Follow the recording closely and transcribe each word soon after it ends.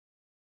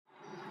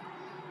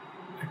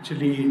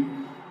Actually,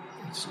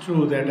 it's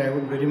true that I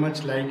would very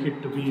much like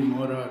it to be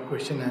more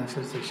question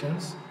answer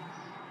sessions,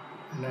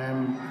 and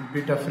I'm a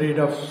bit afraid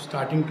of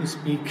starting to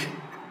speak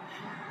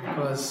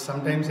because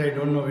sometimes I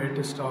don't know where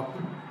to stop.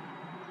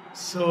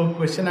 So,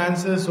 question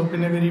answers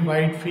open a very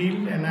wide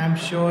field, and I'm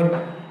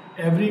sure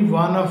every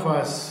one of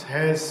us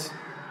has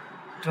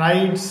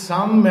tried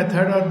some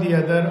method or the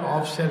other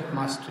of self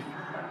mastery.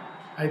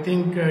 I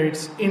think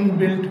it's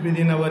inbuilt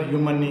within our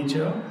human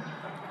nature,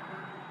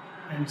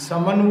 and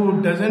someone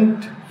who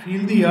doesn't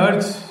feel the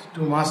urge to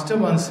master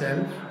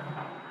oneself,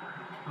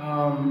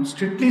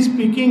 strictly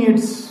speaking,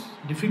 it's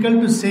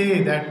difficult to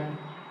say that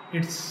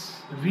it's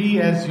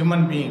we as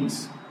human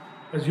beings.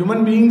 Because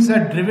human beings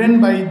are driven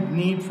by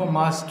need for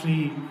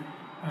mastery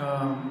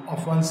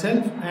of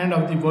oneself and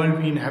of the world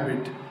we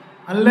inhabit.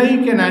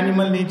 Unlike an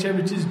animal nature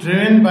which is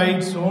driven by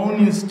its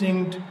own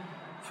instinct,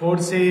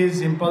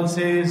 forces,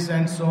 impulses,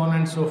 and so on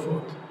and so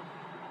forth.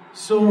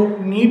 So,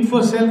 need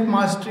for self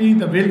mastery,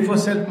 the will for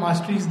self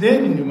mastery is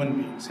there in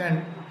human beings,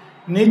 and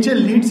nature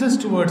leads us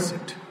towards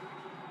it.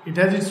 It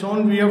has its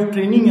own way of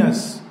training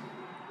us.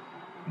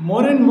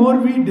 More and more,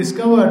 we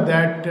discover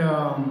that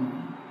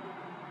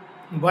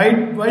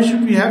why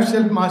should we have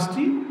self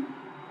mastery?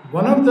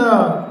 One of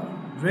the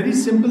very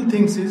simple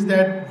things is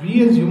that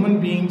we as human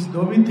beings,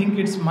 though we think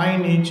it's my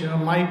nature,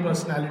 my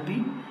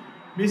personality,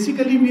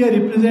 basically we are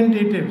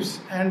representatives,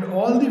 and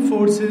all the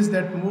forces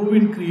that move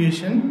in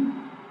creation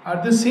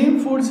are the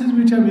same forces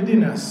which are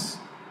within us.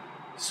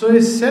 So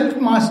a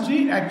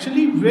self-mastery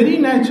actually very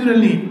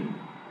naturally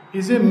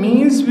is a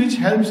means which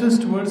helps us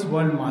towards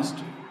world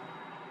mastery,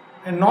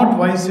 and not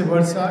vice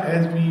versa,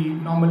 as we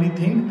normally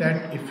think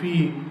that if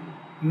we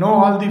know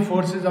all the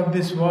forces of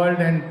this world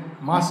and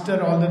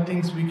master all the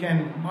things, we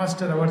can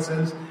master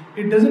ourselves.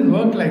 It doesn't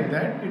work like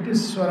that. It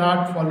is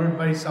Swarat followed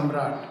by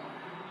Samrat.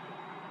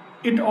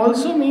 It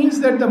also means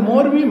that the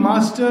more we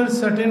master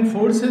certain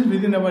forces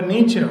within our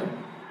nature,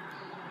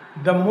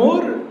 the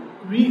more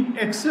we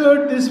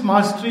exert this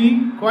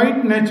mastery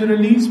quite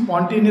naturally,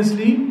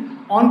 spontaneously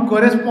on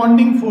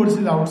corresponding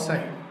forces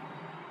outside,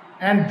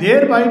 and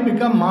thereby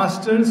become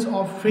masters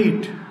of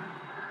fate.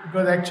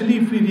 Because actually,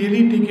 if we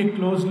really take a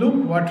close look,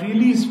 what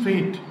really is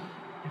fate?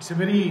 It's a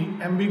very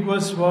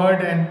ambiguous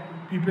word, and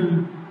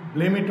people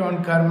blame it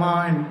on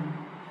karma, and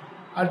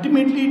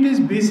ultimately it is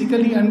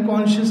basically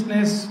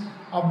unconsciousness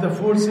of the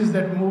forces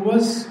that move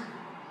us,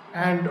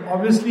 and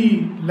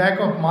obviously lack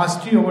of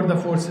mastery over the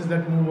forces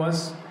that move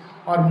us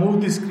or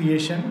move this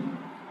creation.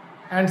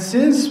 And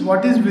since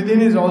what is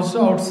within is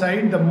also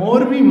outside, the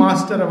more we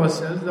master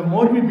ourselves, the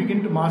more we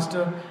begin to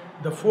master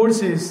the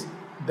forces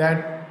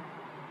that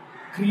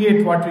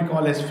create what we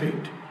call as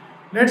fate.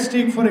 Let's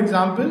take, for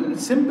example,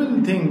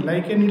 simple thing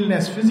like an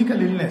illness,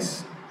 physical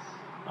illness.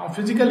 Now,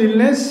 physical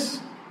illness,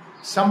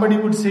 somebody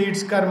would say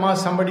it's karma,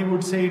 somebody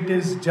would say it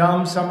is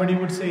germs, somebody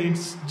would say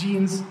it's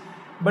genes.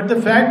 But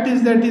the fact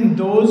is that in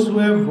those who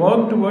have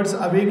worked towards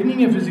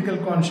awakening a physical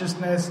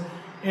consciousness,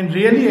 in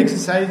really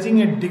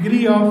exercising a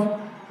degree of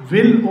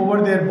will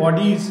over their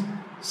bodies,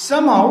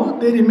 somehow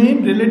they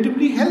remain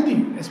relatively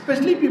healthy.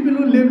 Especially people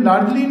who live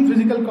largely in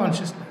physical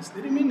consciousness,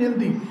 they remain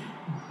healthy.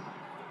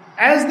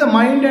 As the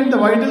mind and the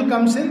vital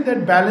comes in,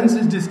 that balance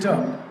is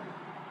disturbed.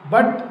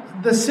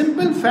 But the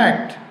simple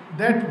fact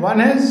that one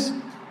has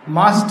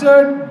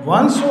mastered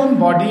one's own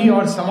body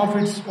or some of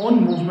its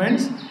own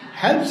movements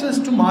helps us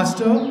to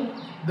master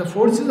the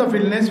forces of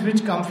illness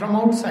which come from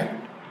outside.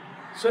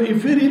 So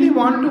if we really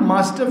want to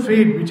master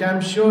fate, which I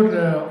am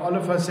sure all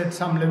of us at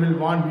some level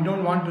want, we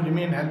don't want to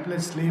remain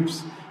helpless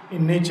slaves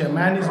in nature.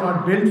 Man is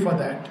not built for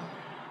that.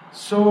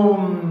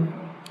 So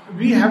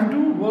we have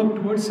to work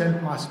towards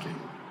self-mastery.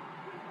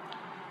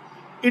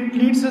 It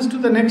leads us to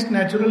the next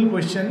natural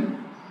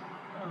question.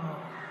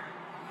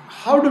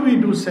 How do we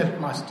do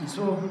self-mastery?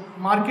 So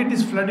market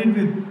is flooded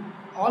with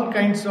all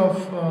kinds of,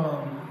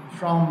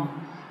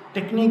 from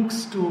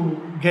techniques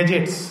to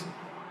gadgets,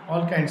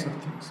 all kinds of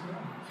things.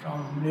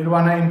 From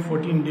Nirvana in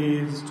 14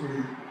 days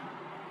to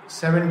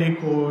 7-day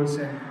course,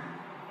 and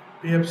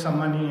pay up some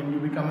money and you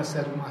become a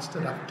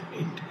self-master after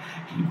it.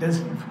 It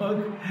doesn't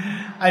work.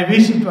 I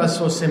wish it was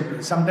so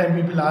simple.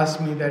 Sometimes people ask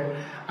me that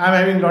I'm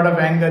having a lot of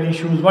anger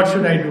issues, what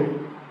should I do?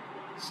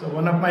 So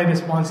one of my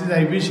responses,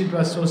 I wish it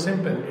was so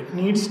simple. It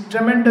needs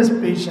tremendous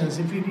patience.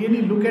 If you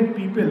really look at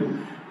people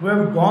who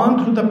have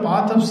gone through the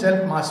path of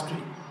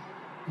self-mastery,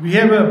 we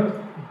have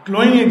a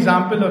glowing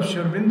example of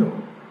Sri Aurobindo.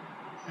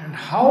 And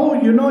how,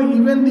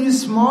 even the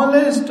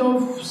smallest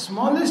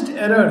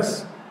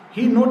errors,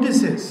 he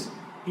notices,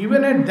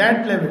 even at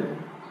that level.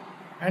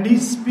 And he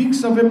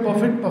speaks of a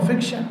perfect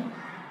perfection.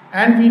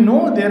 And we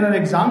know there are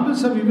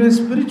examples of even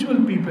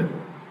spiritual people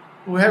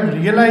who have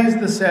realized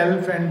the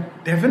self, and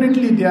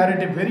definitely they are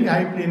at a very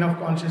high plane of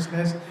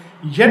consciousness,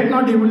 yet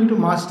not able to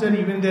master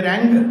even their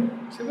anger.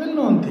 It's a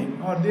well-known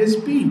thing, or their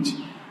speech.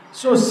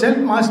 So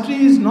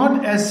self-mastery is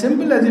not as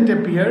simple as it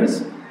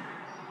appears.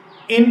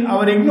 In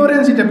our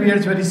ignorance, it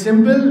appears very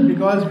simple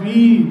because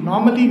we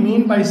normally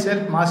mean by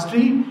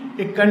self-mastery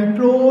a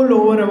control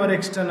over our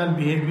external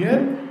behavior,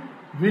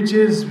 which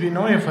is, we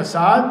know, a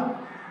facade.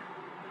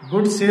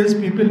 Good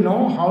salespeople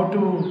know how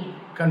to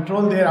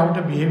control their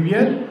outer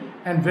behavior,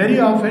 and very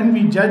often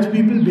we judge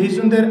people based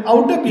on their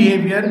outer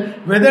behavior,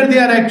 whether they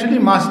are actually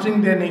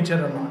mastering their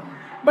nature or not.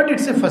 But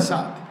it's a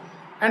facade,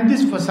 and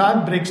this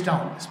facade breaks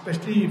down,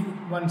 especially if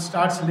one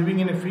starts living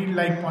in a field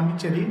like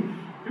Pondicherry.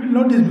 You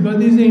will notice, because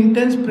there is an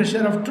intense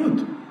pressure of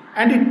truth,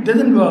 and it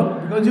doesn't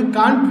work because you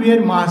can't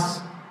wear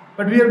masks.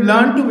 But we have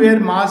learned to wear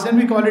masks, and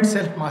we call it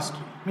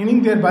self-mastery,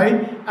 meaning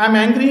thereby I am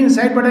angry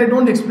inside, but I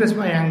don't express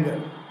my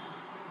anger.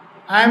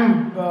 I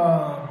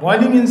am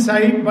boiling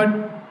inside,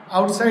 but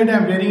outside I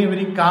am wearing a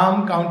very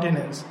calm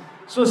countenance.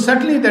 So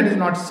certainly that is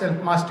not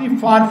self-mastery,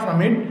 far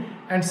from it,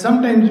 and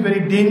sometimes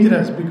very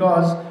dangerous,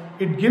 because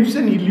it gives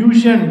an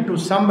illusion to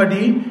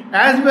somebody,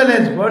 as well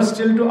as worse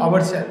still to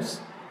ourselves,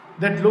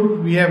 that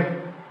look, we have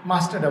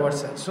mastered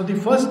ourselves. So the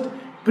first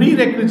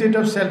prerequisite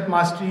of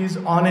self-mastery is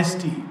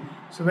honesty.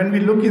 So when we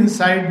look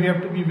inside, we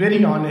have to be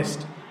very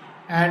honest,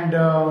 and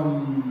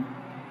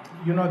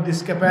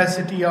this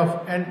capacity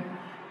of, and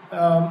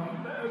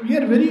we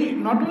are very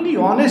not only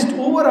honest,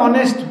 over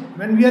honest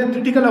when we are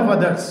critical of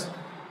others,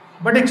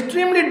 but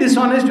extremely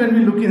dishonest when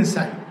we look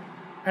inside.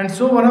 And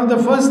so one of the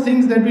first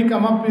things that we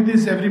come up with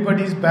is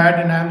everybody is bad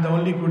and I am the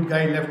only good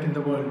guy left in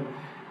the world.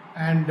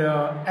 And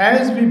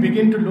as we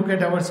begin to look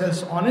at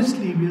ourselves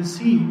honestly, we'll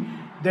see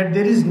that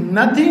there is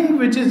nothing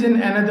which is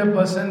in another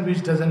person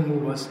which doesn't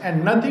move us.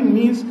 And nothing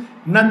means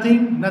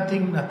nothing,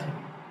 nothing, nothing.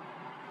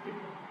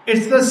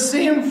 It's the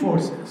same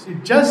forces,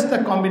 it's just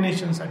the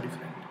combinations are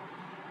different.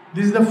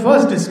 This is the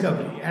first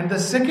discovery. And the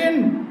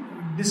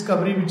second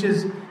discovery, which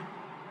is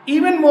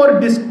even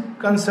more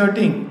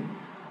disconcerting,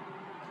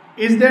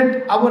 is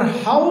that our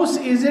house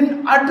is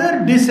in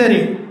utter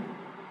disarray.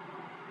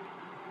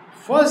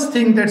 First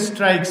thing that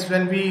strikes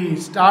when we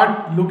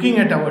start looking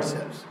at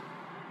ourselves.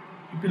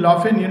 People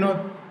often,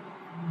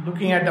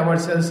 looking at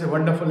ourselves, a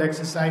wonderful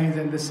exercise,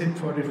 and they sit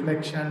for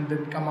reflection,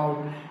 then come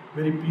out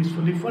very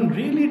peacefully. If one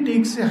really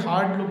takes a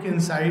hard look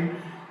inside,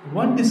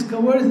 one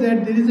discovers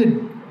that there is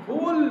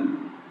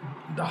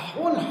the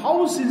whole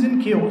house is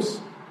in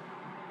chaos.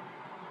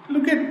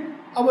 Look at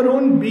our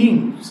own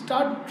being.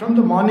 Start from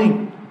the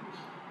morning.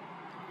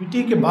 We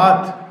take a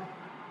bath,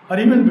 or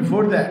even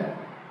before that.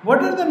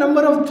 What are the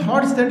number of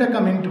thoughts that are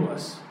coming to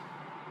us?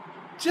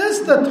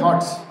 Just the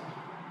thoughts.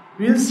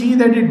 We'll see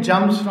that it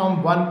jumps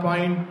from one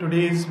point,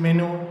 today's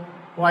menu.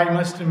 Oh, I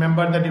must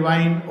remember the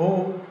divine.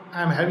 Oh,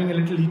 I am having a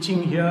little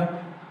itching here.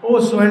 Oh,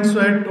 so and so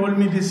had told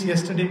me this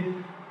yesterday.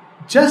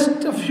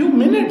 Just a few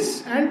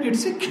minutes, and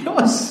it's a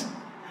chaos.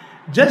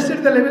 Just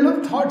at the level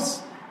of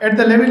thoughts, at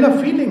the level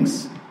of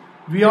feelings.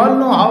 We all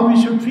know how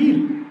we should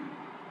feel.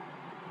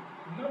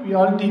 We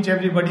all teach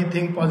everybody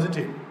think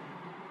positive.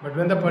 But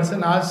when the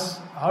person asks,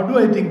 how do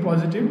I think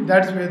positive?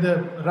 That's where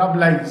the rub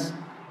lies.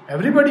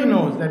 Everybody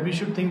knows that we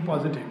should think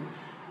positive.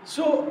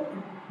 So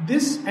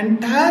this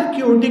entire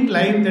chaotic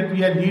life that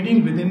we are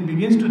leading within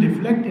begins to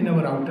reflect in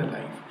our outer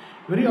life.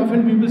 Very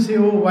often people say,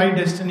 oh, why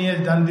destiny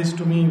has done this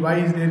to me? Why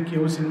is there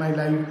chaos in my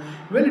life?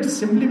 Well, it's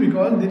simply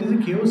because there is a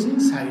chaos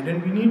inside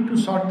and we need to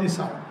sort this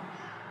out.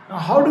 Now,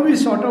 how do we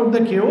sort out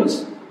the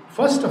chaos?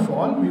 First of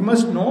all, we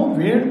must know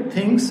where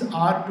things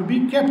are to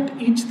be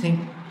kept, each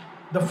thing.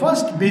 The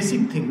first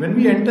basic thing, when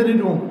we enter a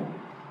room,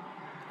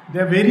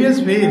 there are various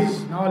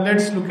ways. Now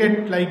let's look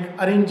at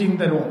arranging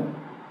the room.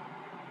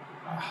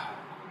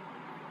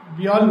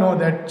 We all know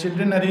that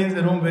children arrange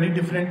the room very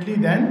differently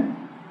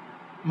than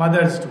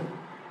mothers do.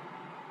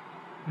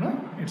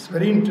 It's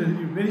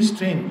very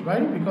strange. Why?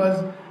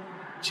 Because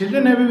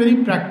children have a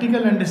very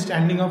practical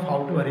understanding of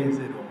how to arrange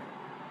their room.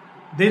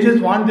 They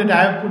just want that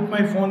I have put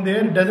my phone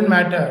there, it doesn't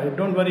matter.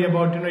 Don't worry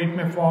about, it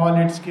may fall,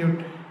 it's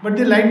cute. But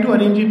they like to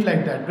arrange it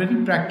like that,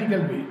 very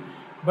practical way.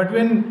 But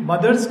when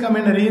mothers come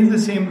and arrange the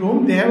same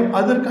room, they have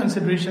other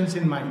considerations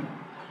in mind.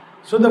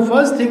 So the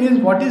first thing is,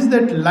 what is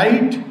that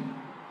light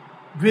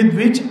with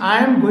which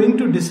I am going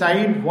to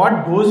decide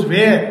what goes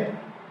where?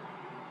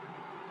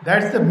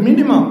 That's the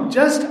minimum,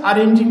 just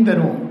arranging the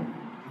room.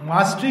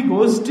 Mastery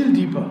goes still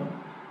deeper.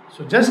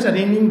 So just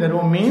arranging the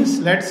room means,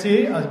 let's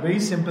say a very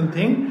simple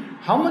thing,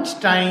 how much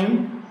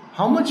time,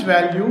 how much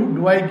value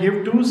do I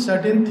give to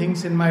certain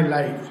things in my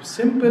life?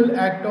 Simple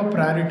act of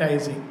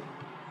prioritizing.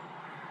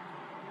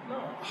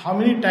 How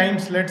many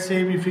times, let's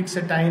say we fix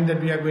a time that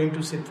we are going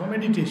to sit for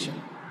meditation,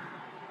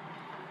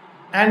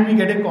 and we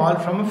get a call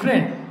from a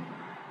friend.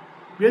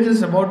 We are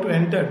just about to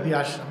enter the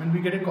ashram and we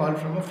get a call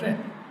from a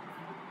friend.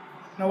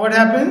 Now what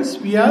happens?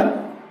 We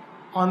are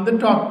on the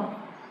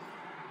top,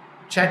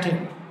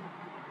 chatting.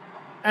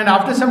 And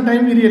after some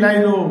time we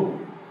realize,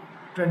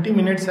 20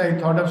 minutes I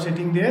thought of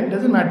sitting there,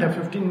 doesn't matter,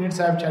 15 minutes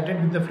I have chatted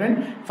with the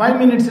friend, 5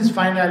 minutes is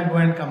fine, I'll go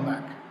and come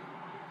back.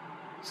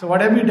 So what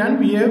have we done?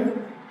 We have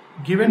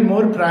given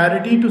more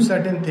priority to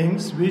certain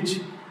things which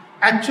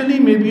actually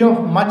may be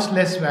of much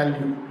less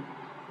value.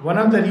 One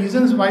of the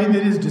reasons why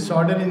there is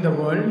disorder in the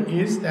world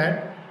is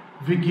that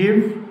we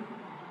give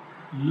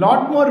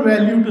lot more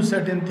value to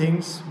certain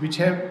things which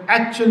have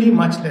actually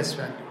much less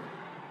value.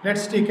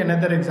 Let's take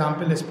another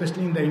example,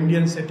 especially in the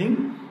Indian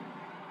setting,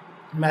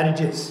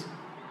 marriages.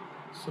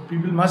 So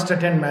people must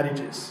attend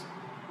marriages.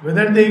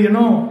 Whether they,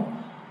 I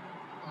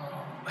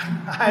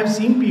have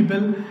seen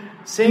people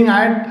saying,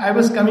 I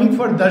was coming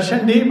for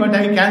darshan day, but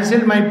I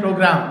cancelled my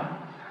program.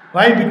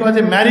 Why? Because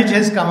a marriage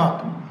has come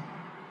up.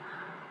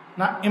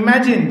 Now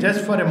imagine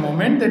just for a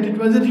moment that it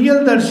was a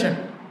real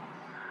darshan.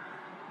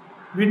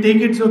 We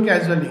take it so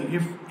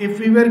casually. If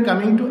we were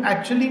coming to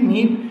actually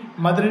meet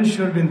Mother and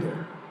Sri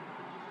Aurobindo.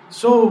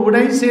 So would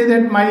I say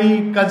that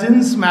my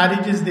cousin's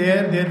marriage is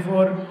there,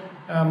 therefore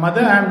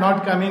Mother, I am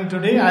not coming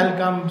today, I'll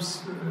come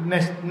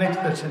next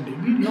darshan day.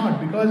 We not,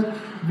 because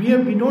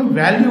we don't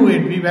value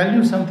it, we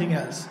value something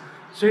else.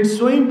 So it's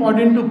so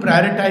important to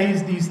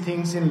prioritize these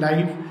things in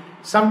life.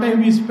 Sometimes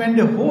we spend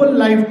a whole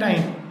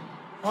lifetime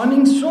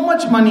earning so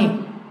much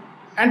money,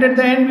 and at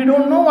the end we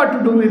don't know what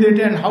to do with it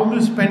and how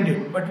to spend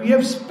it. But we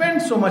have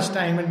spent so much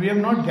time and we have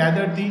not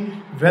gathered the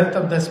wealth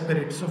of the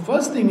spirit. So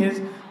first thing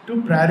is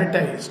to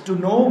prioritize, to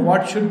know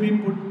what should be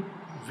put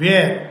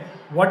where,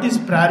 what is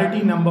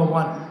priority number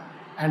one.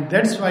 And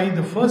that's why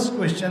the first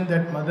question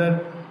that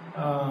Mother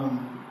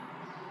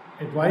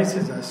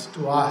advises us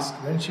to ask,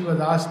 when she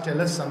was asked,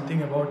 tell us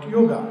something about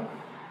yoga.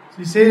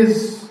 She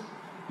says,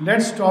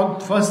 let's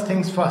talk first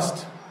things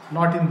first,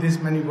 not in this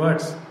many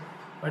words.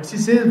 But she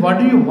says, what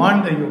do you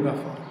want the yoga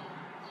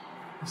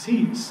for?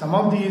 See, some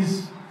of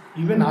these,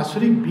 even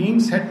Asuric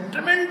beings had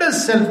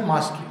tremendous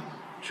self-mastery.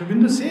 Sri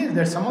Aurobindo says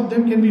that some of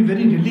them can be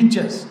very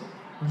religious,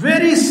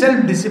 very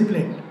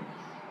self-disciplined.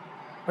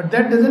 But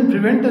that doesn't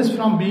prevent us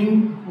from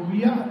being who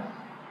we are.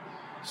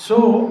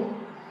 So,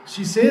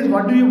 she says,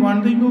 what do you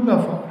want the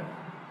yoga for?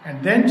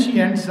 And then she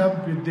ends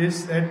up with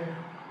this, that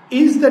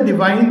is the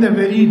divine the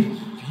very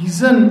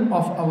reason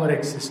of our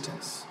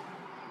existence?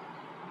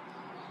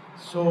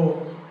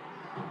 So,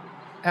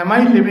 am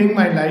I living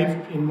my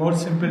life in more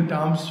simple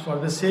terms for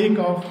the sake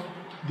of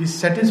the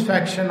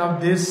satisfaction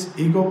of this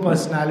ego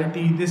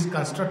personality, this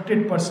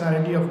constructed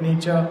personality of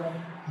nature,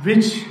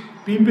 which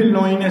people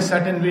know in a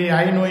certain way,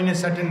 I know in a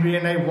certain way,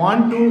 and I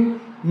want to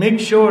make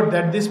sure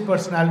that this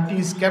personality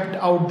is kept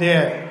out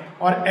there,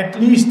 or at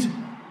least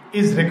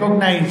is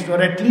recognized,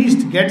 or at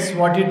least gets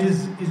what it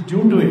is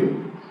due to it.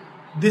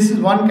 This is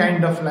one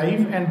kind of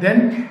life, and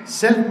then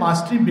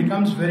self-mastery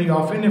becomes very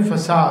often a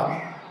facade,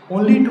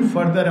 only to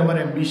further our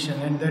ambition,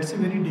 and that's a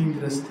very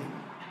dangerous thing.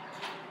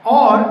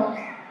 Or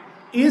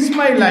is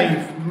my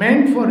life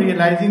meant for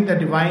realizing the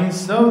divine,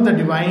 serve the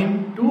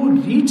divine, to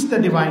reach the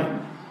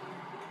divine?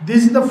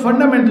 This is the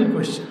fundamental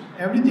question.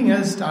 Everything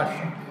else starts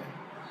from there.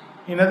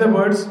 In other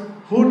words,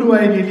 who do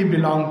I really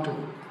belong to?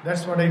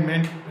 That's what I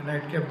meant when I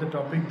kept the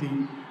topic,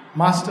 the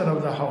master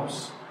of the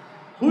house.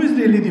 Who is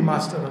really the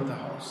master of the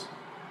house?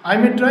 I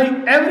may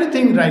try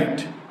everything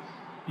right,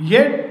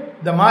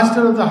 yet the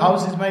master of the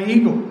house is my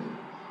ego.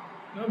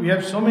 We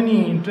have so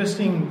many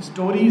interesting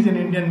stories in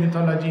Indian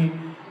mythology.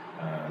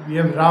 We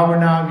have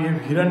Ravana, we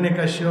have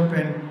Hiranyakashipu,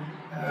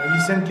 and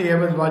recently I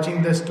was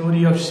watching the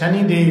story of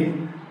Shani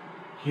Dev.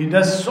 He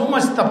does so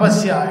much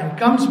tapasya and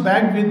comes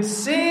back with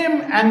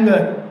same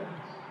anger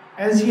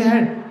as he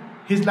had.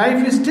 His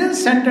life is still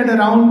centered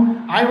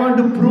around, I want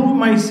to prove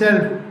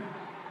myself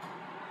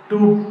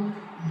to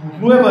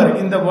whoever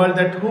in the world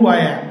that who I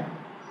am.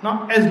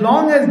 Now, as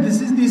long as this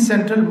is the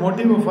central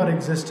motive of our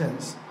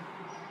existence,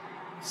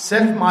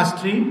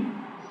 self-mastery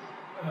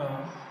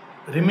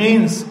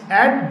remains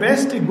at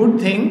best a good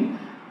thing,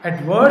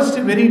 at worst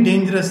a very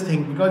dangerous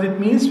thing, because it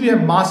means we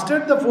have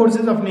mastered the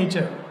forces of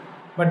nature,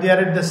 but they are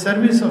at the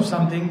service of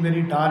something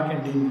very dark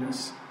and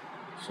dangerous.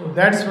 So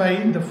that's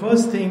why the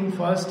first thing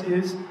first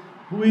is,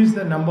 who is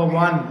the number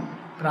one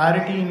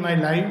priority in my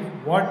life?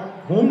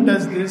 Whom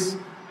does this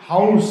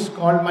house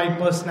called my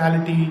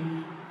personality,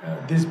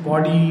 this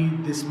body,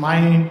 this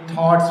mind,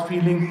 thoughts,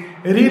 feeling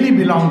really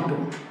belong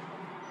to?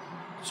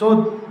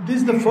 So this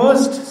is the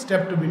first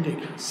step to be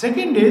taken.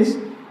 Second is,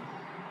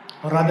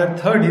 or rather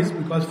third is,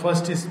 because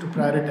first is to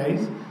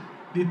prioritize.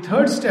 The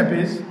third step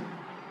is,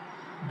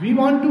 we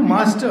want to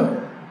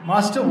master.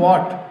 Master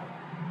what?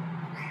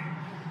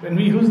 When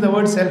we use the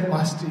word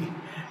self-mastery,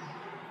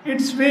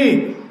 it's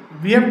vague.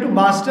 We have to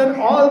master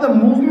all the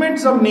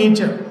movements of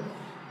nature.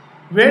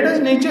 Where does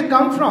nature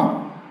come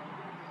from?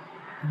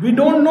 We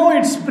don't know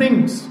its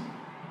springs.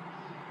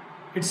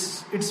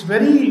 It's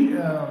very...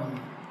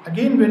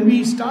 Again, when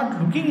we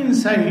start looking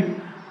inside,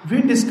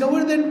 we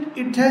discover that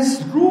it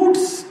has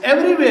roots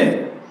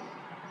everywhere.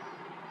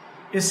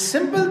 A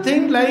simple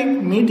thing like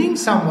meeting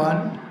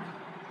someone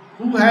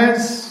who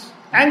has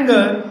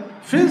anger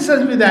fills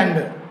us with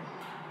anger.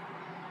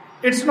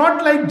 It's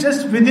not like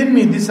just within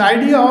me. This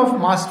idea of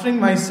mastering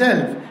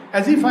myself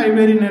as if I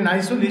were in an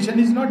isolation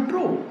is not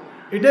true.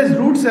 It has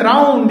roots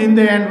around in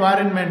the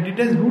environment. It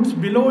has roots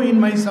below in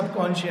my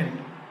subconscious.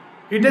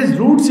 It has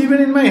roots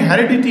even in my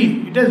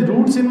heredity. It has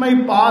roots in my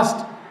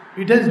past.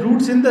 It has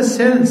roots in the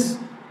cells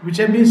which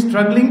have been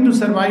struggling to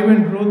survive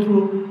and grow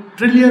through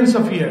trillions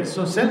of years.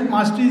 So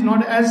self-mastery is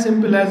not as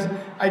simple as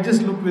I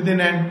just look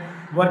within and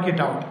work it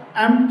out.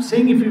 I'm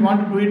saying if you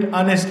want to do it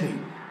honestly,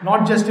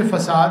 not just a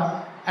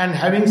facade and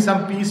having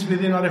some peace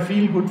within or a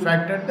feel-good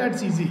factor,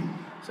 that's easy.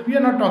 So we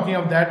are not talking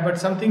of that, but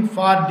something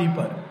far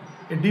deeper,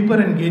 a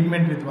deeper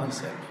engagement with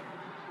oneself.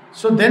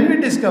 So then we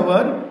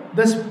discover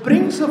the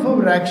springs of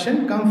our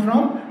action come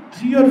from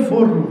 3 or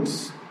 4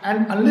 roots,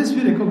 and unless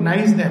we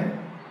recognize them,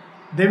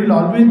 there will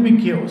always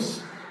be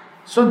chaos.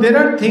 So there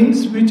are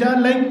things which are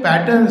like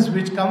patterns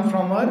which come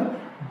from our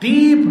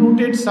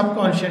deep-rooted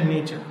subconscious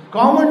nature,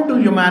 common to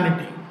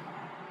humanity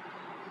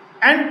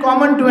and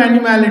common to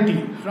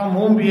animality from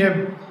whom we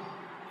have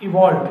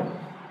evolved,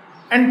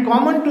 and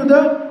common to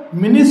the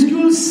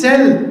minuscule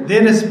cell.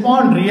 They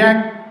respond,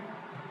 react,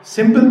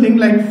 simple thing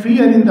like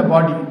fear in the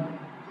body.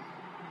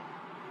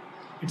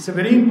 It's a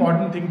very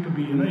important thing to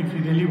be, if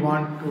you really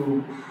want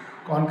to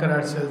conquer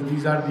ourselves,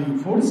 these are the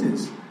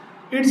forces.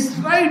 It's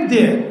right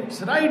there,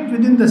 it's right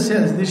within the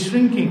cells, the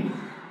shrinking.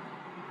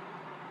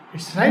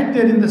 It's right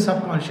there in the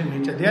subconscious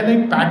nature. They are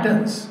like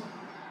patterns.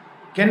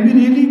 Can we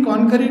really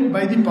conquer it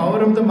by the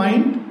power of the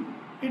mind?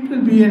 It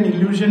will be an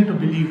illusion to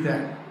believe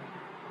that.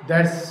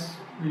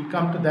 We'll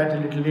come to that a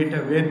little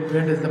later.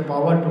 Where does the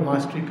power to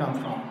mastery come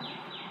from?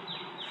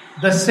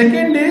 The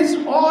second is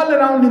all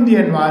around in the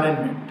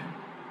environment.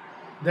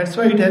 That's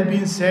why it has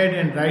been said,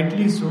 and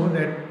rightly so,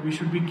 that we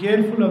should be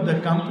careful of the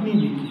company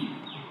we keep.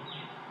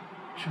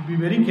 Should be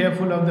very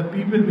careful of the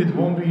people with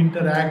whom we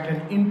interact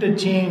and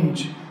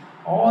interchange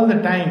all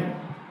the time.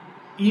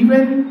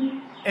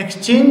 Even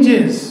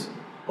exchanges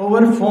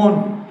over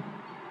phone.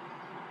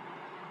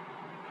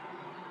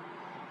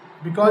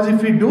 Because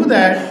if we do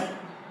that,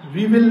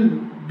 we will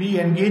be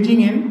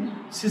engaging in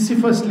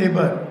Sisyphus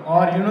labor.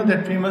 Or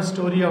that famous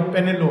story of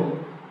Penelope.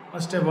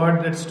 Must have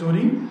heard that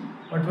story.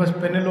 What was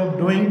Penelope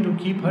doing to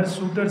keep her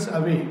suitors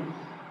away?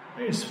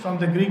 It's from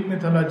the Greek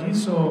mythology.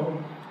 So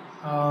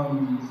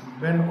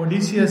when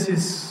Odysseus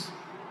is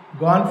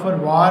gone for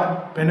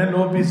war,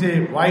 Penelope is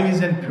a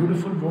wise and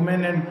beautiful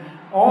woman, and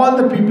all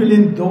the people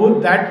in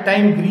that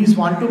time Greece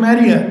want to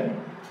marry her.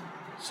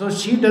 So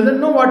she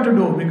doesn't know what to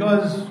do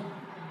because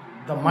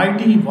the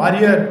mighty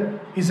warrior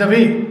is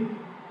away.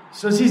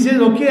 So she says,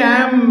 okay,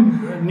 I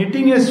am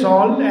knitting a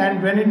shawl,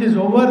 and when it is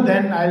over,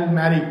 then I'll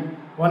marry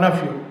one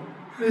of you.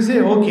 They say,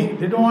 okay.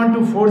 They don't want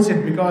to force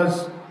it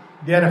because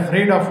they are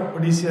afraid of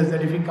Odysseus,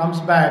 that if he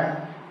comes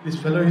back, this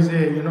fellow is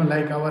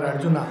like our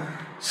Arjuna.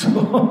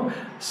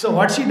 So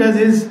what she does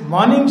is,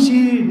 morning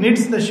she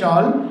knits the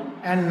shawl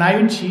and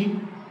night she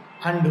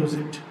undoes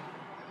it.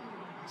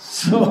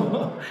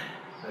 So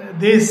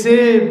they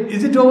say,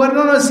 is it over?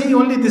 No, see,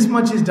 only this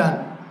much is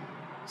done.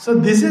 So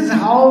this is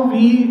how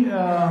we,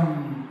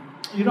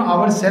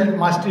 our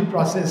self-mastery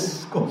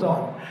process goes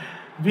on.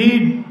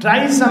 We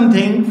try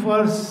something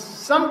for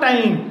some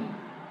time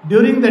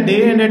during the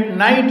day, and at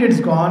night it's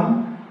gone.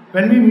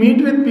 When we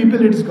meet with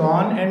people, it's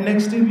gone, and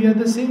next day we are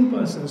the same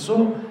person.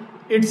 So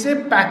it's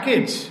a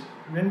package.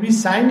 When we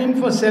sign in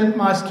for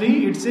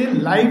self-mastery, it's a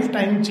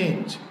lifetime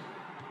change.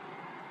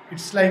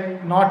 It's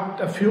like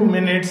not a few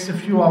minutes, a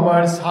few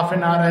hours, half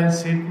an hour I'll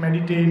sit,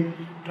 meditate,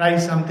 try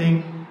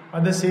something.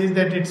 Mother says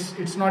that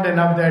it's not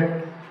enough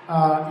that,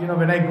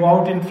 when I go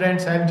out in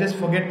friends, I'll just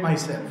forget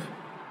myself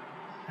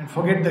and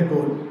forget the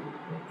goal.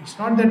 It's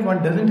not that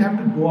one doesn't have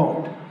to go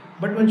out,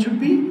 but one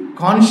should be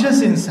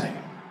conscious inside.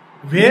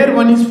 Where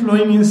one is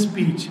flowing in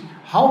speech,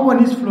 how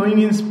one is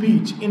flowing in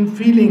speech, in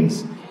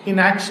feelings, in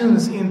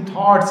actions, in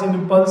thoughts, in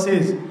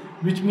impulses,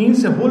 which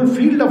means a whole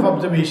field of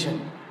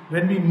observation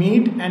when we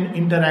meet and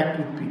interact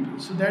with people.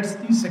 So that's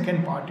the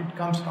second part. It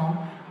comes from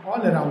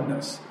all around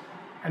us.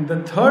 And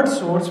the third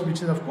source,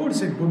 which is of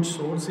course a good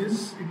source,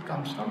 is it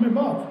comes from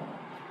above.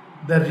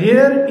 The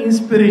rare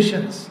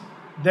inspirations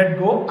that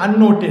go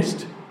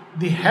unnoticed,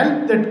 the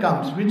help that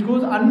comes, which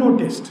goes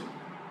unnoticed.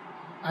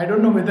 I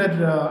don't know whether,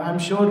 I'm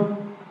sure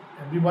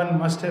everyone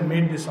must have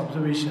made this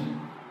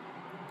observation.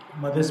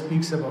 Mother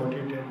speaks about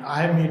it, and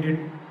I have made it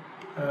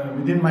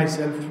within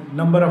myself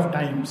number of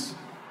times.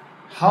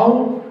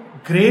 How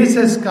grace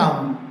has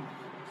come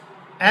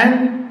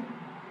and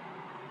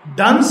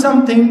done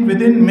something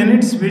within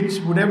minutes which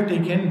would have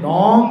taken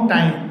long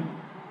time,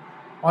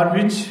 or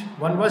which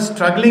one was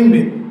struggling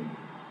with.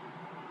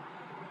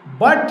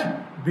 But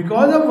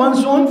because of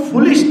one's own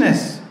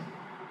foolishness,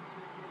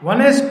 one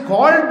has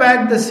called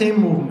back the same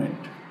movement.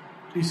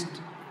 At least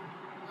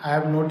I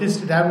have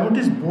noticed it. I have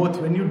noticed both.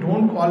 When you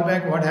don't call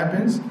back, what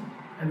happens,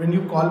 and when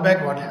you call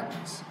back, what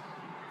happens.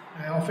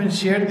 I often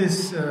share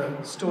this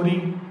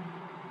story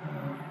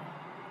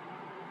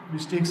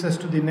which takes us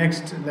to the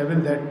next level,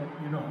 that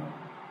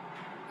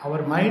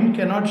our mind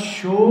cannot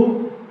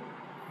show,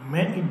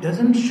 it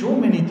doesn't show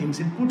many things,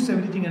 it puts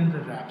everything under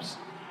wraps.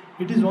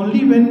 It is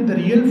only when the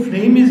real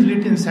flame is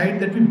lit inside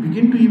that we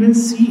begin to even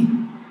see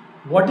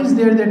what is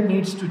there that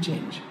needs to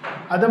change.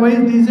 Otherwise,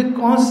 there is a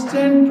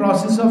constant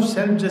process of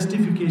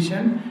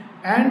self-justification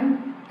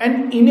and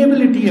an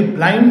inability, a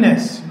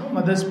blindness.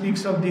 Mother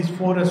speaks of these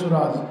 4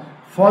 asuras: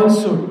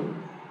 falsehood,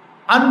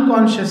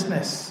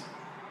 unconsciousness,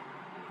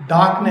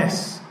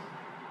 darkness,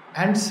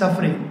 and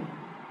suffering.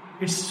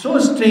 It's so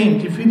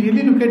strange. If we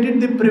really look at it,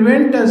 they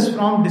prevent us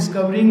from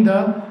discovering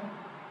the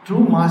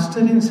true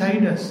master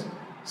inside us.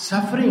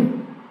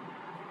 Suffering.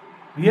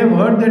 We have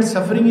heard that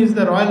suffering is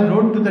the royal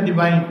road to the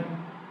divine.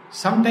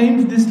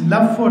 Sometimes this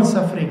love for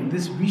suffering,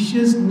 this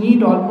vicious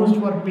need almost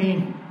for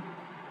pain,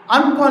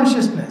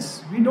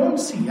 unconsciousness. We don't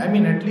see. I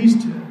mean, at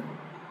least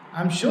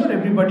I'm sure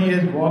everybody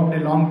has walked a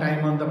long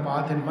time on the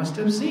path and must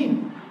have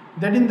seen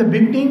that in the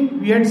beginning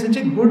we had such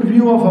a good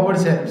view of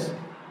ourselves.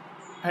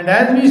 And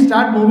as we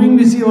start moving,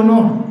 we see, oh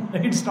no,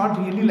 it's not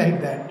really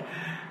like that.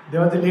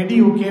 There was a lady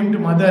who came to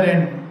mother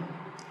and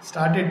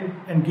started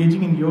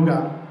engaging in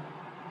yoga.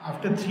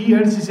 After 3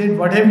 years, she said,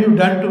 "What have you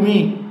done to me?"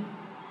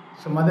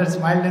 So mother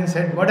smiled and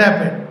said, "What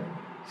happened?"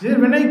 She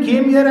said, "When I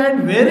came here, I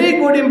had very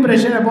good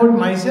impression about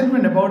myself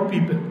and about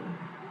people.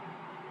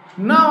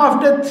 Now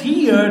after 3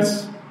 years,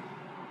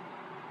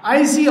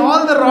 I see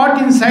all the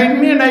rot inside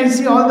me and I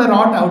see all the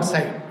rot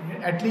outside."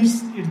 At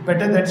least it's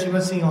better that she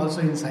was seeing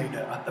also inside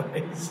her.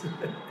 Otherwise,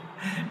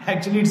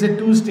 actually it's a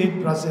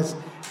two-stage process.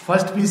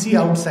 First we see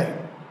outside,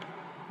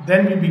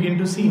 then we begin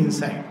to see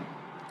inside.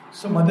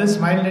 So mother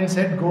smiled and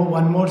said, "Go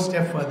one more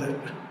step further."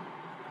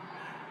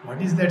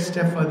 What is that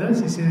step further?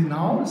 She says,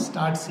 "Now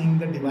start seeing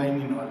the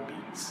divine in all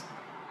beings."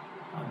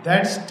 Now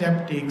that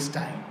step takes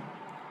time.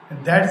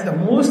 And that's the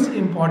most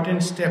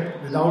important step,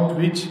 without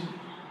which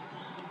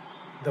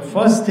the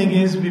first thing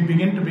is we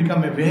begin to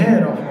become aware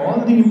of all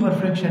the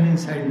imperfection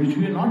inside, which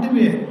we are not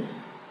aware.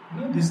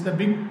 This is the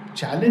big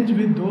challenge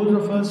with those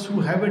of us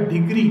who have a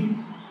degree.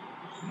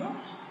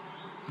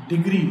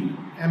 Degree,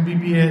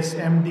 MBBS,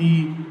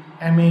 MD,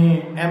 MA,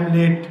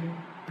 MLit,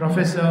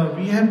 professor.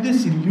 We have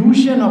this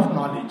illusion of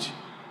knowledge,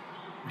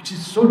 which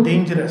is so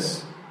dangerous.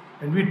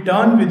 When we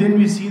turn within,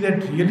 we see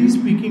that really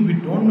speaking,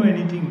 we don't know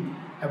anything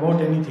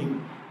about anything.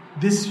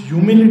 This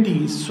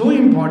humility is so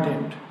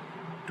important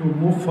to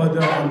move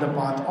further on the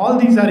path. All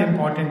these are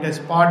important as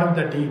part of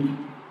the deal.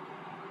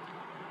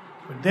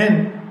 But then,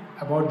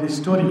 about this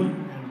story,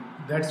 and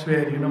that's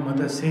where,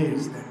 mother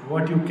says that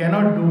what you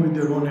cannot do with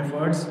your own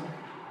efforts,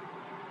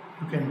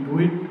 you can do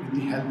it with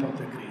the help of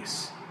the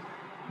grace.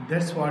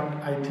 That's what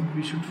I think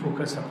we should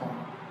focus upon.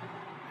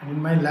 And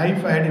in my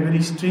life, I had a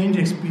very strange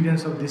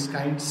experience of this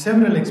kind,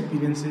 several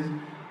experiences.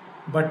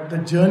 But the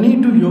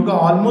journey to yoga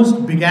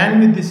almost began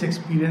with this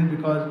experience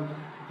because,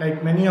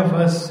 like many of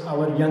us,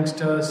 our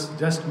youngsters,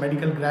 just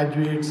medical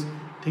graduates,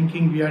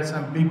 thinking we are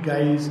some big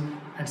guys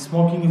and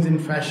smoking is in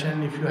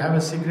fashion. If you have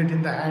a cigarette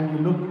in the hand,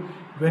 you look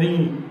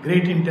very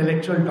great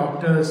intellectual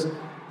doctors,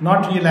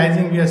 not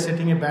realizing we are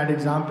setting a bad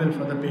example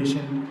for the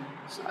patient.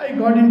 So I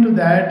got into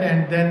that,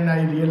 and then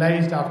I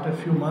realized after a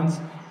few months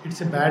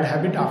it's a bad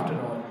habit after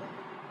all.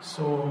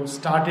 So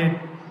started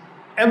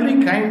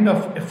every kind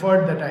of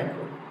effort that I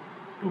could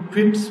to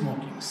quit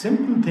smoking.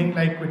 Simple thing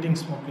like quitting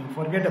smoking.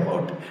 Forget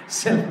about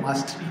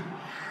self-mastery.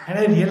 And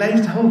I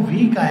realized how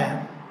weak I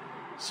am.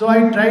 So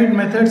I tried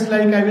methods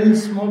like I will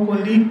smoke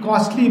only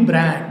costly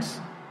brands.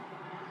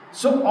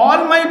 So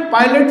all my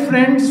pilot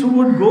friends who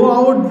would go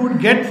out would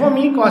get for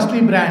me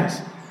costly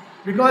brands.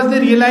 Because they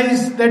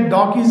realized that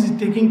doc is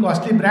taking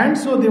costly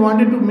brands, so they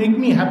wanted to make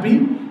me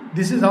happy.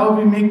 This is how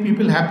we make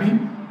people happy.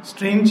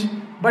 Strange.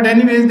 But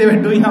anyways, they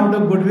were doing out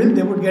of goodwill.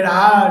 They would get,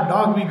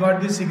 doc, we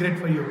got this cigarette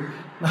for you.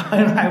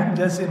 And I would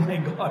just say, my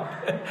God,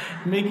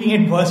 making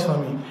it worse for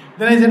me.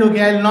 Then I said,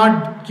 okay, I'll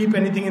not keep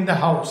anything in the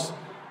house.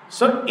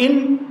 So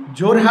in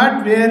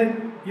Jorhat, where,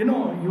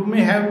 you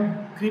may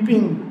have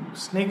creeping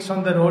snakes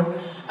on the road,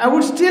 I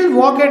would still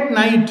walk at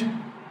night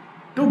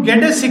to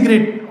get a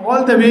cigarette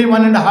all the way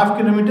 1.5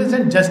 kilometers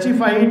and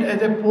justify it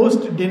as a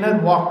post-dinner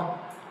walk,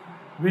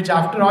 which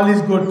after all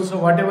is good. So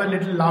whatever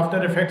little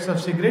after effects of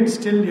cigarettes,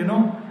 still,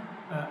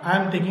 I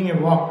am taking a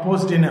walk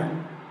post-dinner.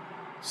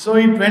 So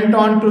it went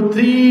on to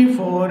 3,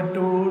 4,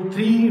 2,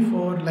 3,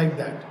 4, like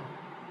that.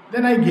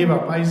 Then I gave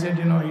up. I said,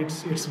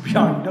 it's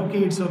beyond. Okay,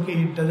 it's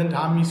okay. It doesn't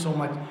harm me so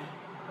much.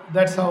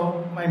 That's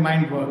how my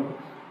mind worked.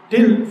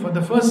 Till for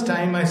the first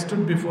time I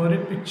stood before a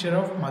picture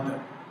of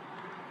mother.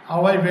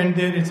 How I went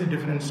there, it's a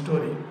different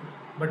story.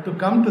 But to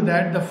come to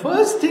that, the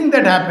first thing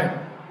that happened,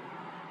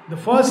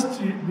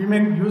 we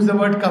may use the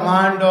word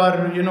command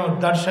or,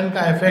 darshan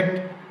ka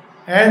effect.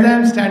 As I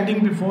am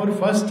standing before,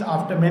 first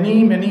after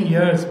many, many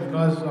years,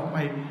 because of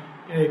my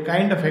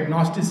kind of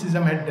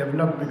agnosticism had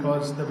developed,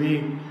 because the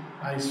way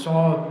I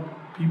saw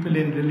people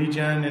in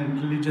religion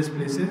and religious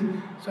places.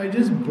 So I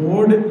just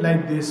bowed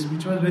like this,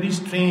 which was very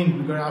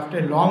strange, because after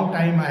a long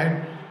time I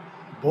had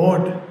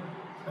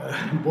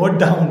bowed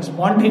down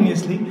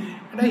spontaneously,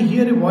 and I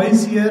hear a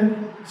voice here,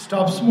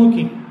 stop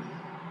smoking.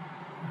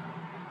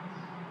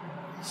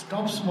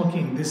 Stop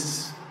smoking.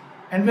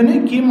 And when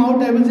I came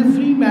out, I was a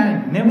free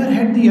man, never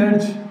had the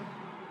urge.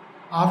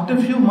 After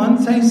a few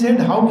months, I said,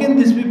 how can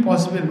this be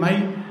possible?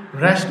 My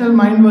rational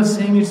mind was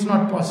saying it's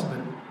not possible.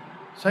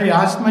 So I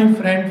asked my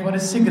friend for a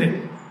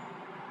cigarette.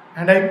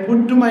 And I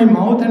put to my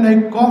mouth and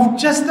I coughed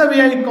just the way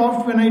I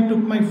coughed when I took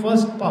my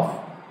first puff.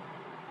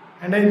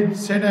 And I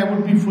said I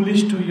would be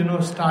foolish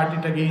to, start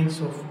it again.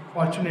 So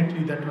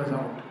fortunately that was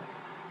out.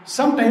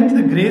 Sometimes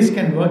the grace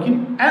can work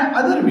in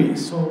other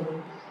ways.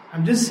 So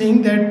I'm just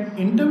saying that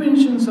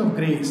interventions of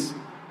grace,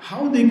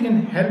 how they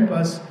can help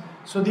us.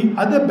 So the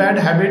other bad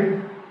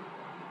habit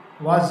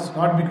was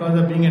not because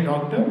of being a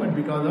doctor, but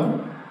because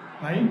of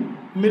my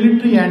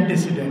military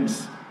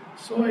antecedents.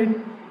 So I,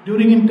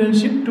 during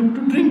internship, took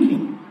to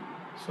drinking.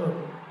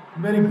 So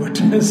Very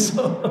good.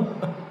 So,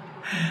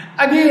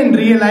 again,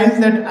 realize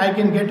that I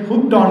can get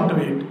hooked onto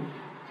it.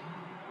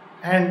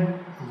 And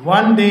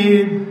one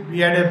day we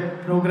had a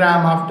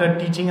program after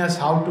teaching us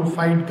how to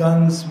fight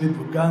guns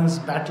with guns,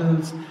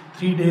 battles.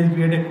 3 days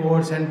we had a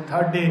course, and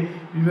third day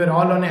we were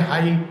all on a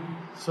high.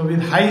 So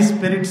with high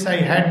spirits, I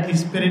had the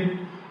spirit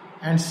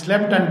and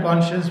slept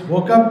unconscious,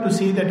 woke up to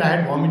see that I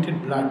had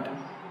vomited blood.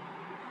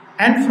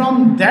 And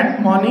from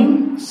that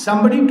morning,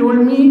 somebody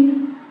told me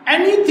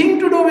anything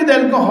to do with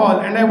alcohol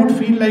and I would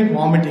feel like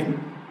vomiting.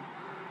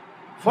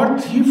 For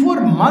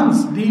 3-4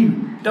 months, the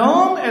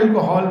term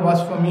alcohol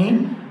was for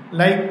me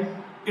like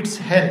it's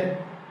hell,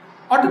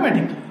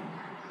 automatically.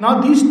 Now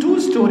these two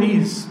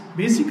stories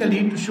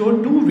basically to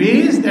show two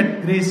ways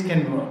that grace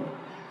can work.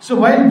 So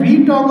while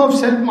we talk of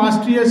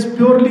self-mastery as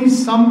purely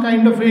some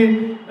kind of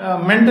a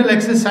mental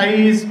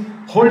exercise,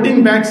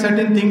 holding back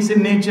certain things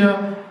in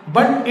nature,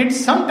 but it's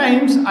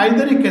sometimes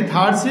either a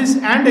catharsis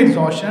and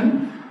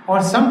exhaustion,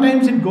 or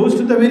sometimes it goes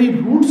to the very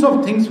roots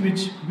of things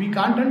which we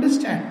can't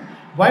understand.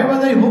 Why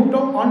was I hooked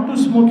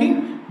onto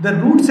smoking? The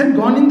roots had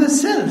gone in the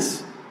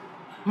cells.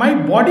 My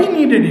body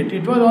needed it.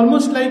 It was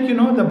almost like,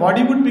 the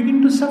body would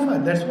begin to suffer.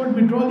 That's what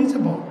withdrawal is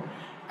about.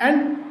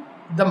 And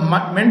the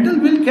mental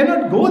will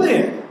cannot go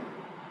there.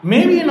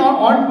 Maybe in an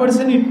odd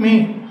person it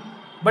may,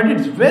 but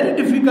it's very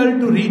difficult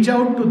to reach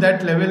out to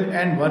that level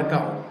and work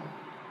out,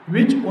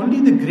 which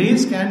only the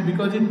grace can,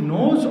 because it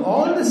knows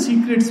all the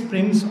secret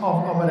springs of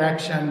our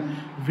action,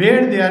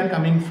 where they are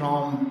coming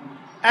from.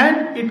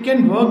 And it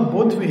can work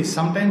both ways.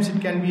 Sometimes it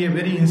can be a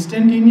very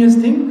instantaneous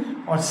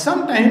thing, or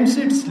sometimes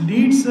it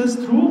leads us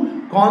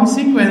through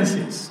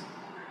consequences.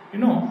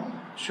 Sri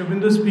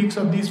Aurobindo speaks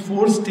of these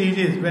 4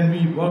 stages when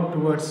we work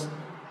towards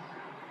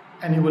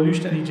an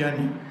evolutionary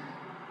journey.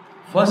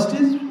 First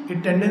is a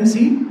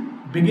tendency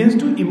begins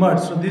to emerge.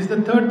 So this is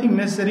the third thing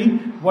necessary.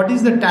 What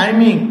is the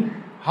timing?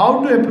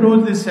 How to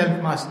approach this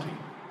self-mastery?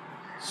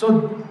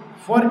 So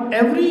for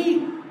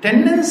every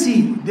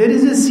tendency, there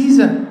is a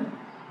season.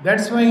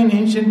 That's why in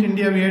ancient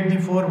India we had the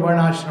 4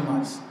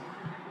 Varnashramas.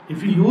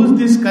 If you use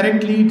this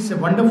correctly, it's a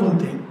wonderful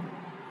thing.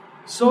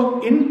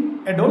 So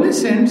in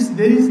adolescence,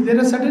 there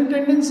are certain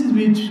tendencies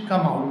which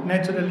come out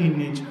naturally in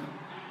nature.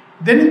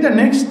 Then in the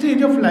next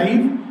stage of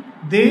life,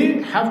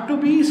 they have to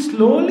be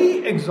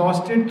slowly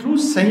exhausted through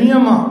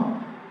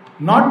Sanyama,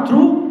 not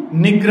through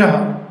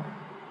Nigraha.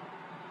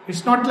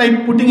 It's not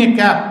like putting a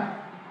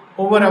cap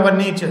over our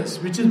natures,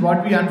 which is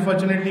what we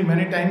unfortunately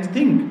many times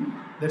think.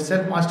 That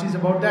self-mastery is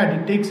about that.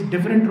 It takes a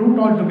different route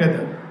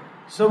altogether.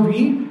 So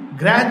we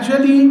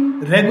gradually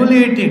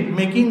regulate it,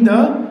 making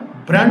the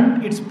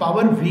brunt, its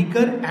power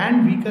weaker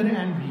and weaker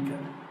and weaker.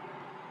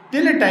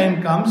 Till a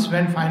time comes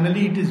when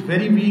finally it is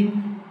very weak.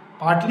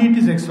 Partly it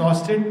is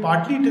exhausted,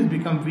 partly it has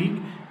become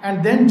weak,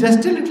 and then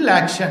just a little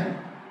action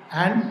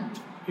and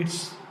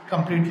it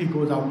completely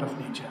goes out of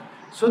nature.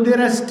 So there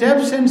are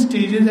steps and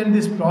stages, and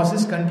this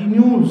process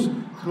continues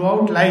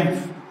throughout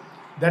life.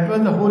 That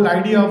was the whole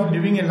idea of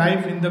living a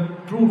life in the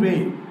true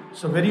way.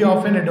 So very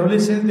often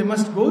adolescents, they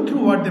must go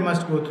through what they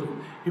must go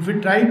through. If we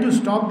try to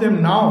stop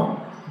them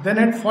now, then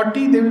at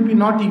 40 they will be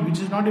naughty, which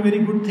is not a very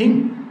good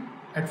thing.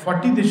 At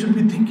 40 they should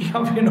be thinking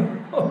of,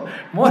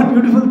 more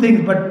beautiful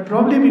things, but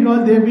probably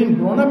because they have been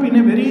grown up in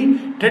a very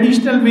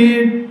traditional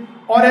way,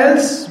 or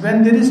else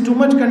when there is too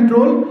much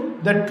control,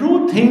 the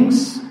true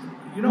things,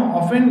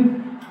 often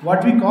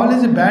what we call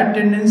as a bad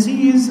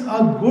tendency is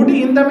a good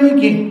in the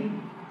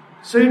making.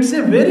 So it's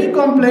a very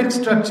complex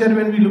structure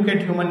when we look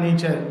at human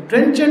nature.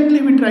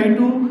 Trenchantly we try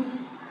to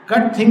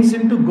cut things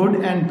into good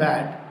and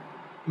bad.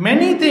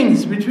 Many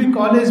things which we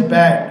call as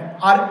bad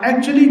are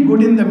actually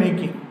good in the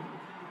making.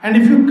 And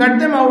if you cut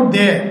them out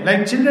there,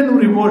 like children who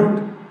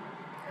revolt.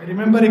 I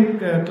remember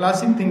a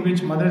classic thing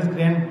which mother's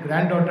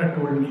granddaughter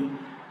told me.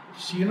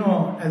 She,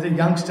 as a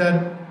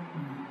youngster,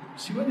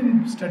 she was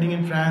studying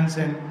in France,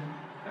 and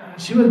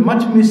she was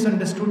much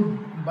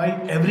misunderstood by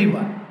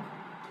everyone.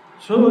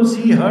 So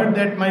she heard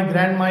that my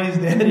grandma is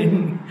there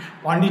in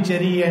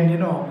Pondicherry and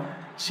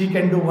she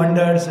can do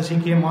wonders. So she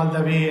came all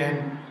the way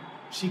and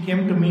she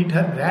came to meet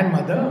her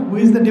grandmother, who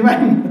is the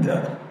Divine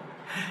Mother.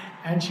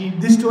 And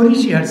this story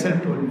she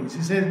herself told me.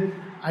 She said,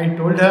 I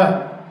told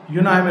her,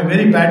 I'm a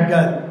very bad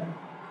girl.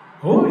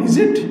 Oh, is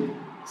it?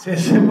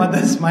 Says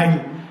mother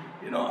smile.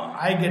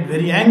 I get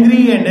very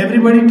angry and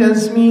everybody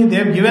tells me they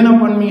have given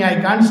up on me. I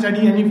can't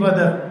study any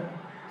further.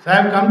 So I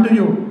have come to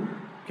you.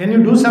 Can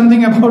you do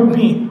something about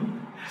me?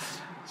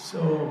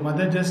 So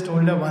mother just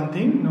told her one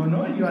thing.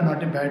 No, you are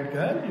not a bad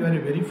girl. You are a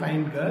very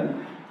fine girl.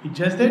 It's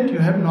just that you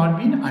have not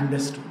been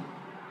understood.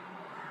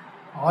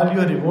 All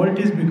your revolt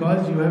is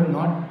because you have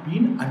not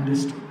been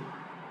understood.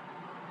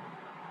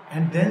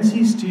 And then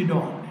she stayed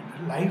on.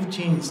 Her life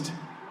changed.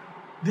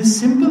 This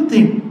simple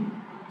thing.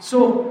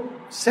 So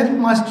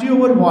self-mastery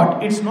over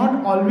what? It's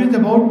not always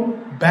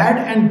about bad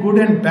and good,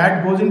 and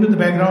bad goes into the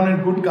background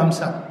and good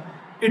comes up.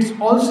 It's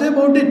also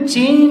about a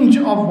change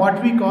of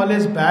what we call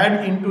as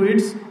bad into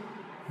its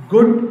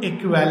good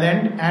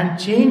equivalent, and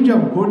change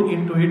of good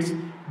into its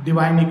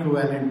divine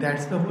equivalent.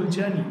 That's the whole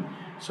journey.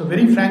 So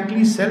very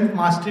frankly,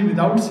 self-mastery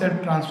without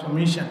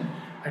self-transformation,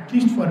 at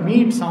least for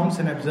me, it sounds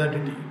an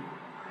absurdity.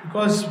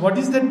 Because what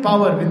is that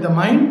power with the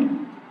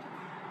mind?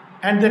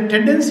 And the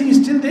tendency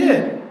is still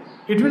there.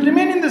 It will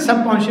remain in the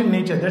subconscious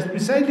nature. That's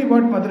precisely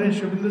what Mother and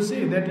Sri Aurobindo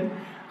say, that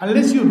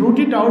unless you root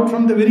it out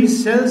from the very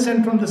cells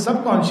and from the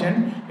subconscious,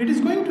 it is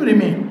going to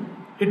remain.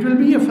 It will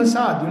be a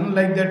facade,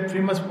 like that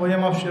famous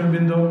poem of Sri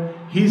Aurobindo.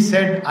 He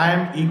said, I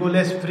am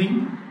egoless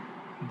free,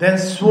 then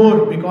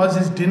swore because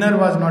his dinner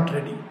was not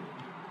ready.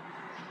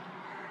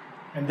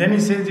 And then he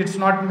says, it's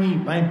not me,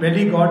 my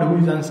belly god who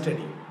is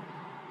unsteady.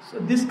 So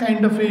this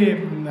kind of a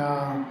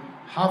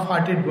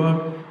half-hearted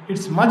work,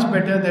 it's much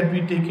better that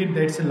we take it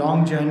that it's a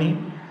long journey.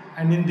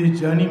 And in this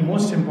journey,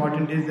 most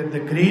important is that the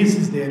grace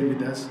is there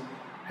with us.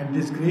 And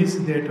this grace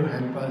is there to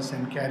help us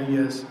and carry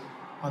us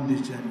on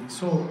this journey.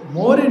 So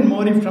more and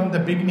more, if from the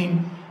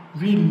beginning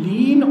we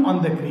lean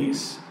on the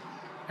grace,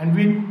 and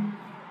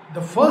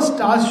the first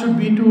task should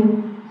be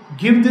to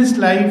give this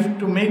life,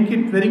 to make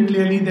it very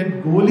clearly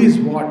that goal is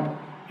what.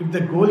 If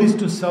the goal is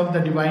to serve the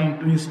divine,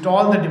 to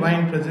install the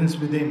divine presence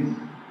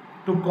within,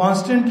 to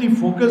constantly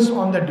focus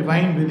on the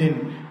divine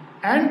within,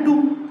 and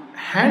to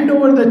hand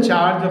over the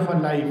charge of our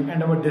life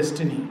and our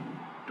destiny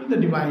to the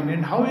divine.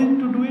 And how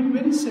to do it?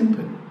 Very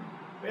simple.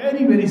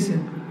 Very, very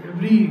simple.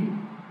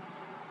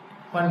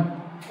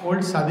 One old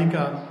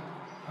sadhika,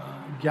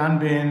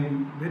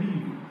 Gyanben,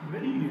 very,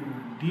 very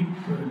deep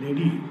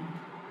lady,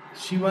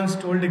 she once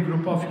told a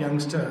group of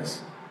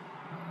youngsters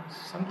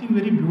something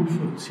very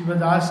beautiful. She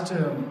was asked,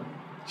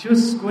 she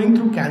was going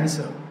through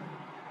cancer,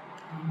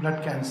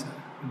 blood cancer.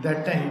 At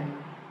that time,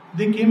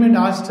 they came and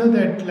asked her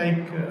that,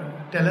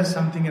 tell us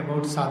something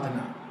about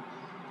sadhana.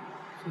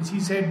 So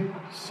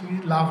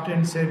she laughed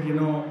and said,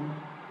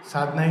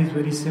 sadhana is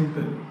very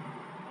simple.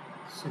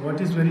 So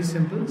what is very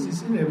simple? She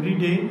said, every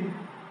day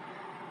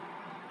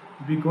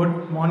we go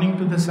morning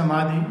to the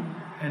samadhi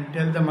and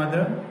tell the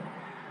mother,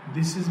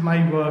 this is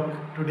my work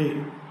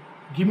today.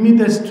 Give me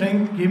the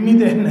strength, give me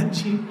the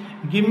energy,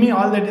 give me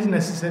all that is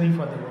necessary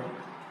for the work.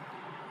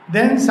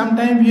 Then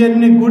sometimes we are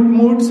in a good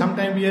mood,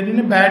 sometimes we are in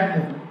a bad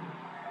mood.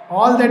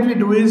 All that we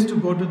do is to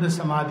go to the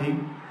samadhi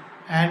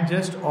and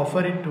just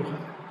offer it to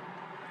her.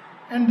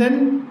 And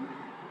then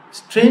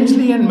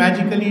strangely and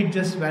magically it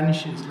just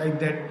vanishes, like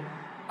that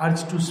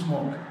urge to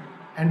smoke.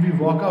 And we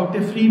walk out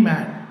a free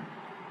man.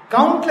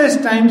 Countless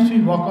times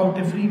we walk out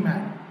a free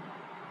man.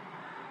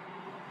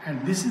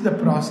 And this is the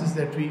process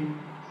that we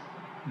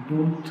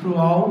do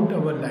throughout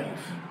our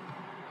life.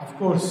 Of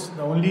course,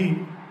 the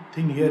only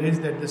thing here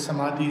is that the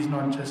samadhi is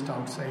not just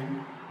outside,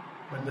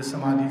 but the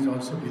samadhi is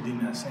also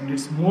within us. And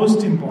it's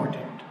most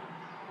important.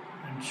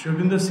 And Sri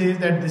Aurobindo says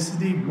that this is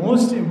the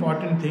most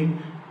important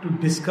thing, to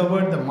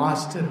discover the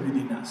master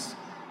within us.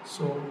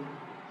 So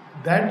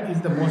that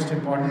is the most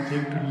important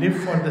thing, to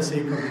live for the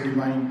sake of the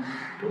divine,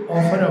 to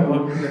offer our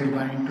work to the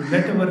divine, to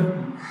let our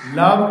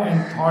love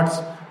and thoughts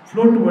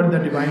flow toward the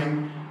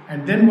divine.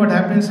 And then what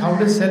happens? How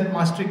does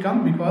self-mastery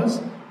come? Because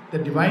the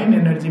divine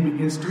energy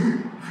begins to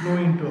flow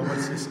into our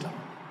system.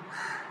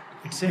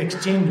 It's an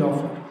exchange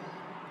offer.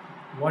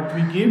 What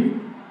we give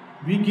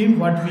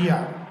what we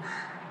are.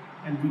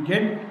 And we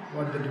get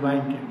what the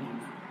divine can give.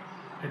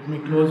 Let me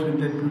close with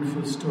that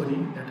beautiful story,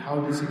 that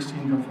how this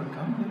exchange offer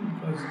comes. And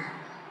because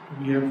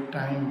we have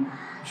time,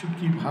 we should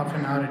keep half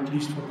an hour at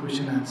least for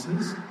question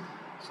answers.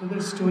 So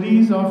the story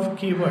is of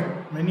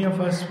Kevat. Many of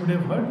us would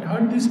have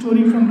heard this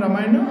story from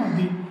Ramayana of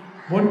the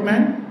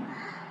boatman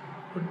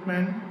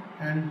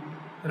and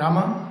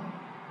Rama.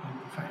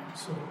 Fine.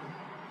 So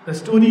the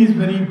story is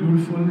very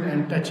beautiful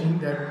and touching,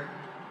 that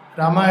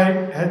Rama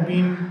had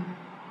been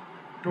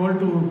told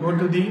to go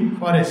to the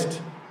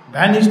forest,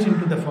 banished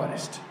into the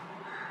forest.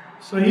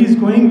 So he is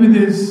going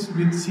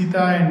with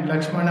Sita and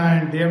Lakshmana,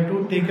 and they have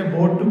to take a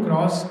boat to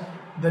cross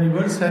the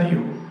river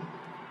Saryu.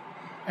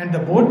 And the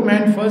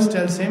boatman first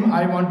tells him,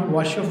 I want to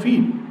wash your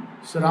feet.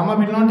 So Rama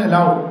will not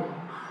allow.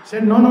 He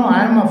said, no,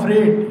 I am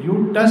afraid.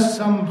 You touched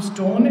some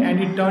stone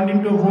and it turned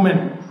into a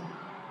woman.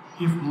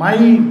 If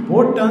my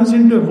boat turns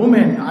into a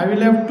woman, I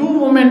will have 2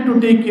 women to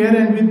take care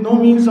and with no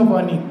means of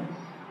earning.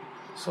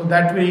 So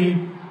that way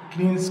he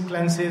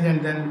cleanses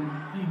and then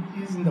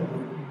he is in the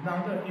boat.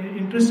 Now the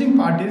interesting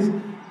part is,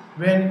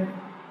 when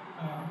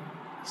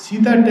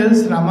Sita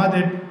tells Rama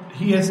that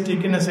he has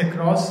taken us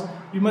across,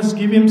 we must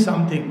give him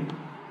something.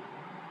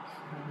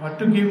 What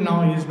to give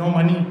now? He has no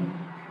money,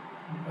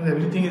 because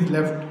everything is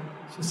left.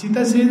 So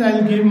Sita says, I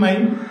will give my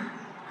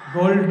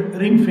gold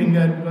ring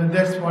finger, because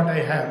that's what I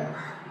have.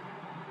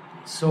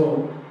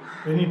 So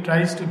when he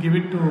tries to give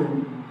it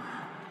to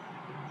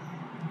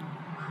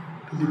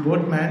the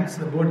boatman,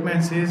 so the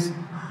boatman says,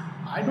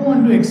 I don't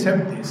want to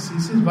accept this. He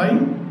says, why?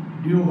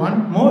 Do you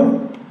want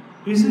more?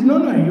 He says,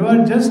 no, you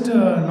are just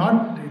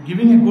not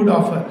giving a good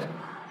offer.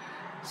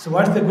 So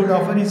what's the good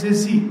offer? He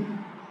says, see,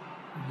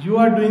 you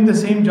are doing the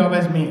same job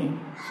as me.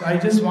 So I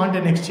just want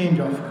an exchange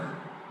offer.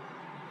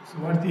 So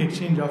what's the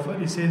exchange offer?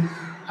 He says,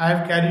 I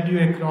have carried you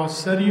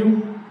across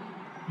Saryu,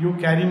 you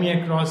carry me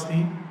across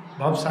the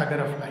Bhavsagar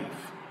of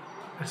life.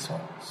 That's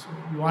all. So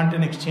you want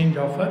an exchange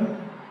offer.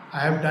 I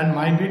have done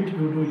my bit,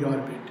 you do your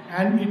bit.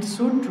 And it's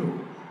so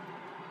true.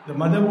 The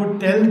mother would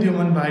tell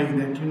Dhyoman Bhai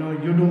that,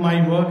 you do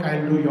my work,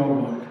 I'll do your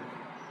work.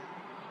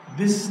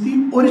 This is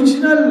the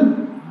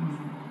original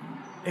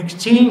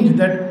exchange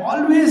that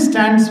always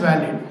stands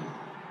valid.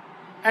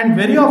 And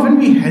very often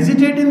we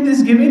hesitate in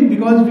this giving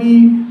because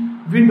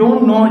we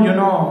don't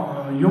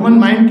know, human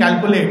mind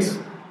calculates.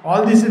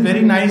 All this is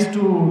very nice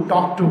to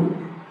talk to.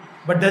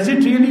 But does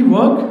it really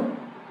work?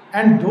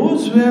 And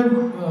those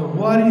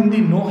who are in the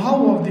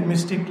know-how of the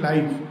mystic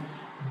life,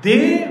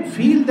 they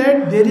feel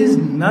that there is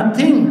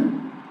nothing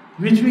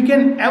which we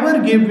can ever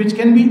give which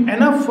can be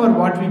enough for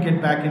what we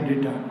get back in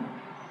return.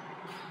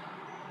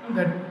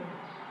 That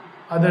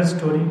other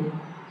story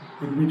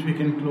with which we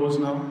can close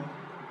now.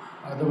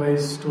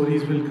 Otherwise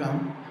stories will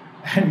come.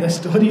 And the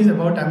story is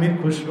about Amir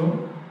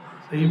Khusro.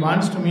 So he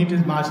wants to meet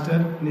his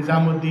master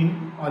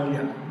Nizamuddin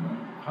Aulia.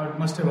 You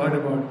must have heard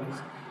about this.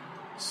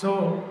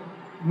 So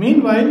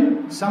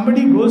meanwhile,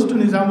 somebody goes to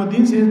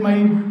Nizamuddin, says,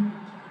 my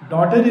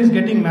daughter is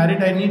getting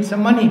married, I need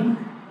some money.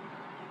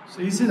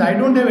 So he says, I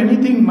don't have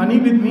anything, money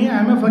with me, I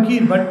am a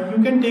fakir, but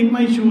you can take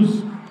my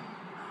shoes.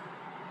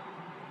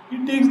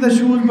 He takes the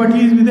shoes, but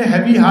he is with a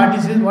heavy heart.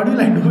 He says, what will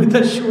I do with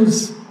the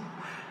shoes?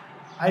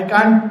 I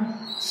can't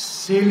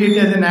sell it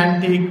as an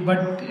antique,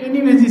 but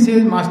anyways, he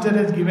says, master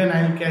has given,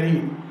 I will carry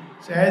it.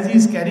 So as he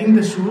is carrying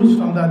the shoes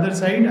from the other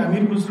side,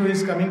 Amir Khusro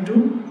is coming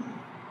to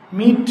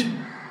meet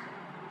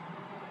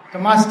the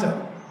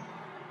master.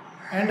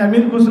 And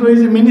Amir Khusro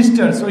is a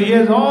minister, so he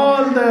has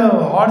all the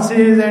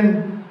horses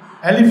and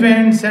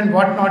elephants and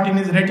whatnot in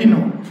his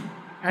retinue.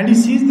 And he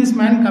sees this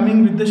man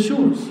coming with the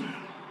shoes.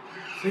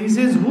 So he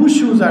says, whose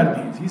shoes are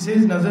these? He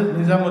says,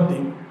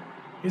 Nizamuddin.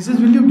 He says,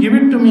 will you give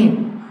it to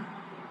me?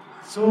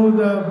 So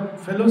the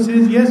fellow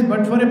says, yes,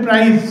 but for a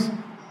price.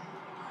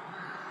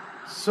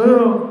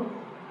 So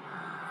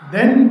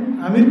then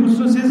Amir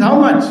Khusro says, how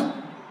much?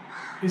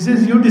 He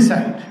says, you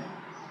decide.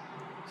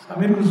 So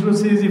Amir Khusro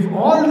says, if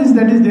all this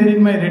that is there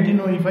in my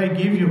retinue, if I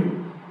give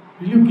you,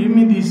 will you give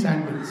me these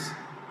sandals?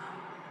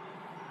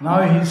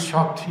 Now he is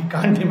shocked, he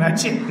can't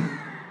imagine.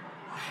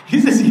 He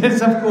says,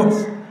 yes, of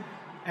course.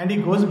 And he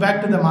goes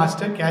back to the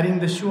master carrying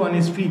the shoe on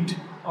his feet,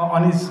 or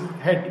on his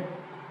head.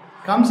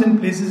 Comes and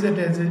places it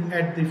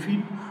at the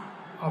feet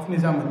of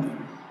Nizamuddin.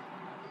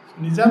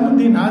 So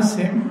Nizamuddin asks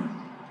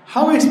him,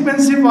 how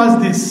expensive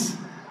was this?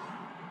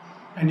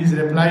 And his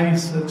reply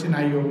is such an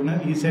eye-opener.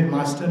 He said,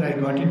 master, I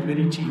got it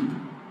very cheap.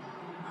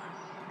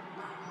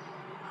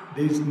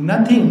 There is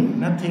nothing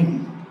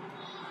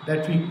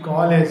that we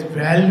call as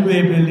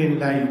valuable in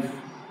life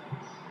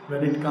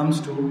when it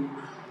comes to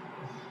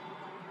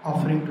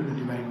offering to the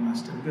Divine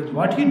Master. Because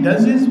what he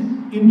does is,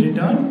 in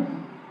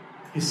return,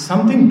 is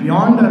something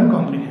beyond our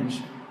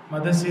comprehension.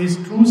 Mother says,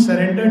 true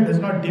surrender does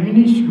not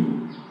diminish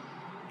you.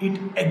 It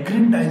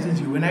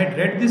aggrandizes you. When I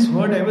read this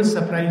word, I was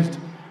surprised.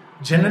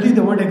 Generally,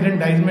 the word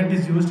aggrandizement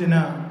is used in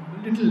a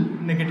little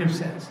negative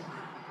sense.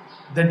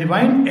 The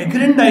Divine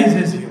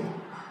aggrandizes you.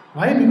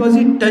 Why? Because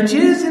it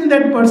touches in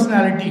that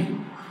personality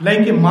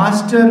like a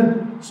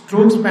master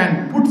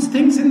strokesman, puts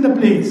things in the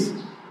place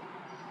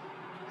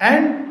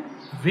and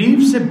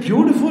weaves a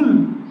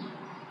beautiful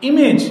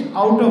image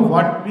out of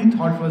what we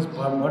thought was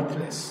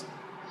worthless.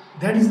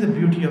 That is the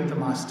beauty of the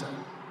master.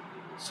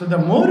 So the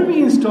more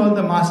we install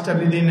the master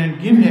within and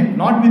give him,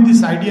 not with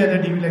this idea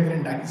that he will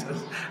aggrandize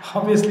us,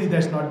 obviously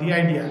that's not the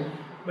idea,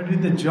 but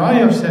with the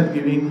joy of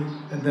self-giving,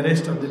 then the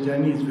rest of the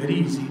journey is very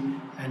easy,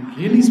 and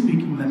really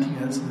speaking, nothing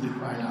else is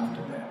required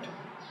after that.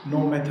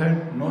 No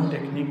method, no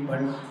technique,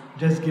 but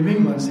just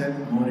giving oneself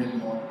more and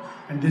more.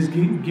 And this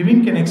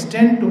giving can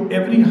extend to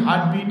every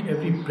heartbeat,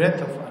 every breath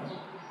of our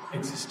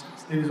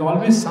existence. There is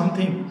always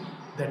something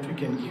that we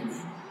can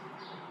give.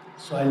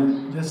 So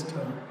I'll just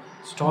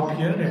stop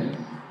here and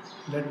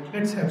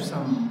let's have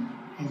some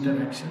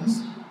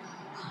interactions.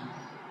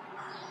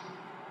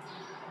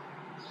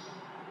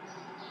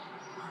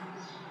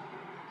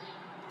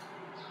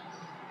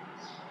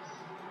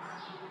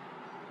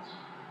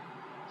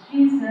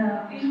 Please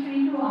feel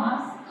free to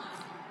ask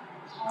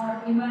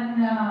or even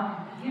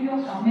give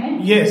your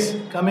comment. Yes,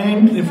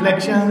 comment,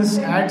 reflections,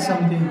 add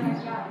something.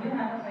 Yeah, you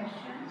have a question.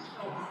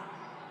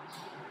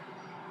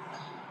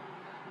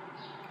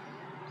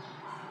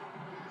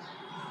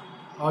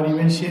 Or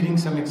even sharing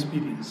some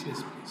experience.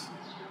 Yes, please.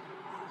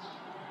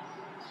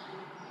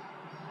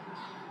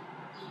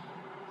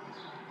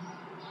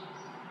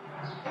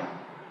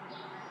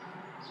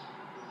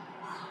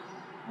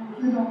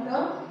 Thank you,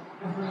 Doctor.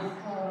 It was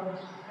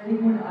a very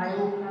good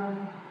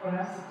eye-opener for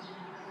us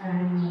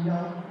and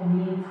for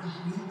me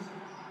especially.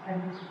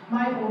 And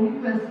my only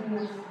question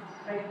is,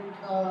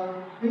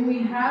 when we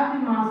have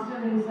the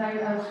master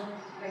inside us,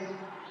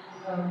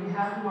 we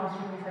have the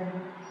master inside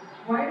us,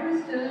 why do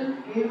we still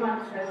aim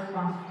at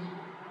self-mastery?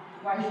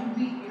 Why should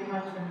we aim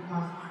at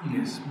self-mastery?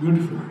 Yes,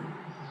 beautiful.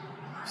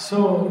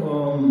 So,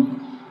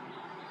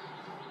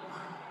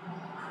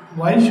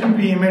 why should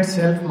we aim at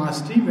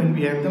self-mastery when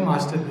we have the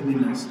master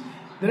within us?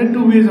 There are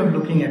two ways of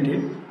looking at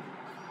it.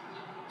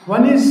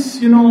 One is,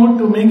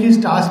 to make his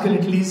task a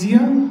little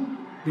easier.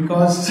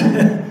 because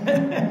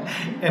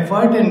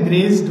effort and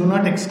grace do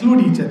not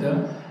exclude each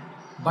other,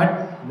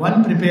 but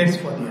one prepares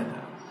for the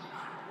other.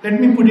 Let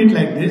me put it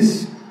like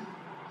this.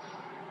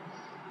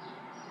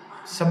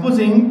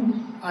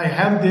 Supposing I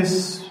have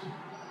this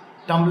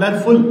tumbler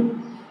full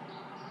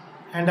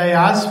and I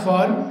ask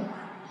for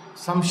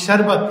some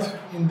sharbat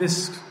in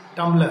this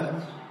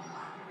tumbler.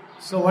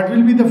 So what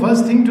will be the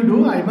first thing to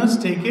do? I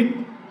must take it,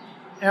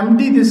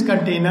 empty this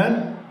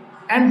container,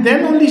 and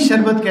then only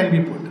sharbat can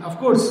be put. Of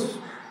course,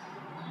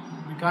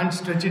 we can't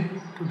stretch it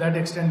to that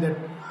extent that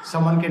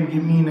someone can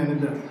give me in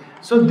another.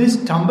 So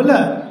this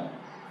tumbler,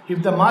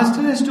 if the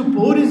master has to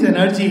pour his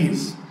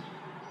energies,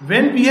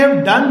 when we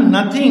have done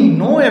nothing,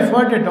 no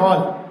effort at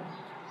all,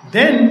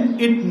 then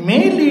it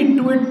may lead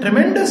to a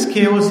tremendous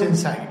chaos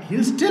inside.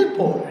 He'll still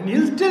pour and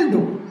he'll still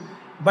do.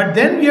 But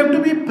then we have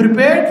to be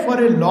prepared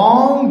for a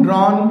long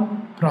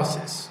drawn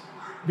process.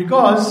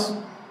 Because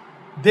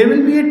there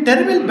will be a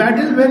terrible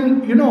battle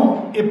when,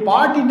 a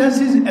part in us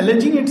is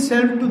alleging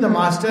itself to the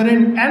master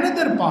and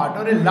another part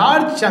or a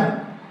large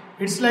chunk.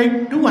 It's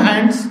like two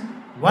hands,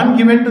 one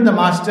given to the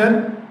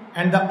master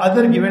and the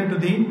other given to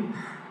the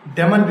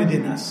demon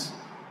within us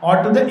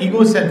or to the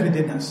ego self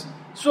within us.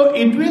 So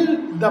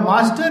the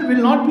master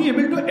will not be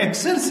able to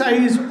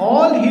exercise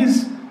all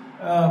his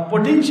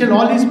potential,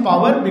 all his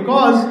power,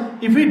 because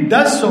if he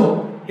does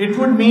so, it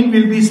would mean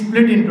we'll be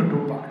split into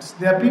two parts.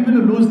 There are people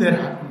who lose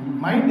their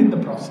mind in the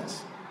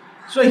process.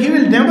 So he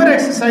will never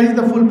exercise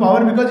the full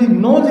power, because he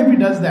knows if he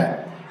does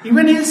that,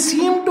 even he'll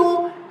seem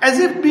to as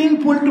if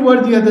being pulled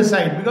toward the other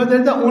side, because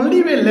that's the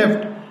only way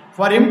left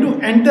for him to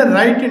enter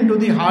right into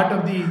the heart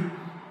of the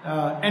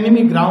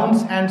enemy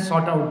grounds and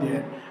sort out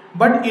there.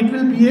 But it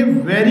will be a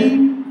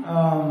very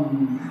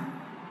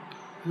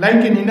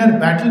like an inner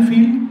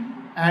battlefield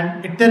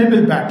and a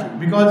terrible battle,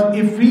 because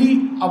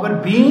if our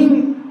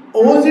being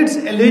owes its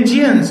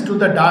allegiance to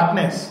the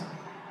darkness,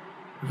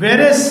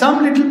 whereas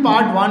some little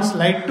part wants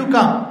light to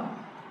come,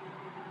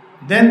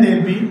 then there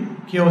will be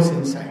chaos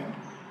inside.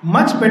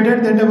 Much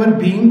better that our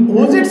being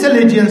owes its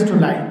allegiance to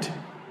light,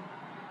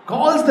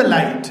 calls the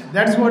light.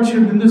 That's what Sri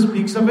Aurobindo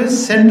speaks of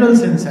as central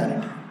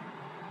sincerity.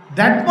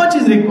 That much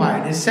is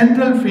required, a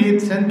central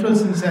faith, central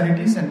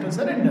sincerity, central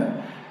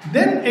surrender.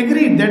 Then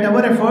agreed that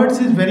our efforts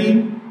is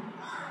very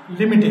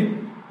limited.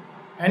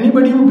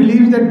 Anybody who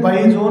believes that by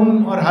his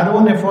own or her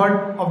own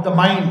effort of the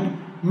mind,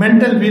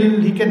 mental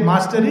will, he can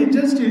master it,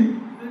 just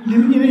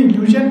living in an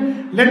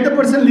illusion. Let the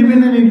person live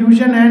in an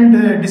illusion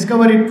and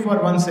discover it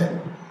for oneself.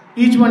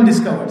 Each one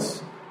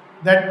discovers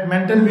that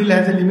mental will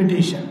has a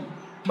limitation.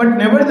 But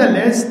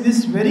nevertheless,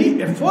 this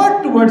very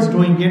effort towards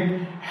doing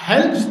it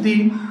helps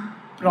the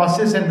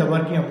process and the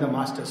working of the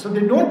master. So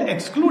they don't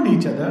exclude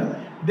each other.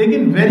 They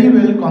can very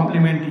well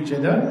complement each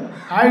other.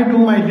 I do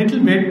my little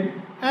bit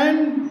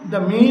and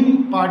the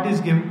main part is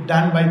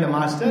done by the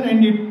master,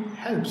 and it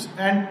helps.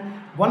 And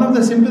one of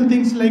the simple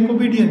things like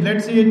obedience.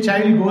 Let's say a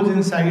child goes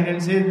inside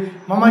and says,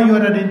 "Mama, you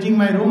are arranging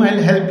my room,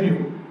 I'll help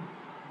you."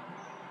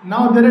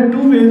 Now there are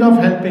two ways of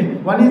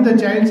helping. One is the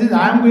child says,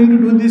 "I am going to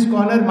do this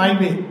corner my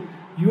way.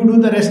 You do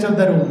the rest of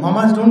the room."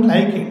 Mamas don't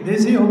like it. They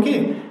say,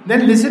 "Okay,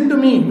 then listen to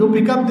me. You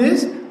pick up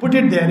this, put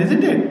it there,"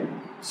 isn't it?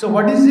 So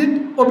what is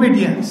it?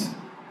 Obedience.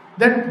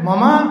 That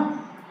mama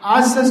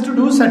asks us to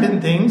do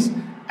certain things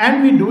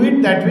and we do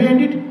it that way,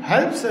 and it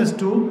helps us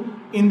to,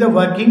 in the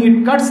working,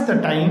 it cuts the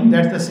time.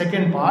 That's the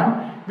second part.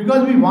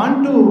 Because we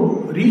want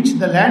to reach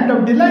the land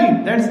of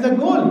delight. That's the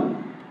goal.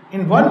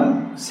 In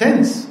one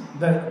sense,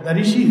 the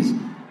rishis.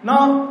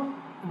 Now,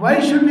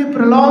 why should we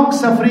prolong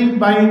suffering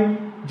by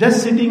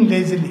just sitting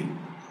lazily?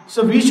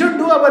 So we should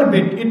do our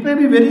bit. It may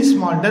be very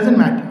small, doesn't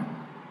matter.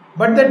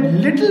 But that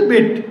little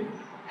bit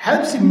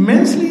helps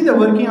immensely the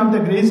working of the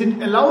grace.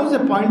 It allows a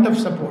point of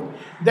support.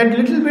 That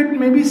little bit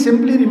may be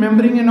simply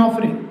remembering an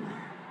offering.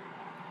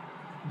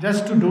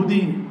 Just to do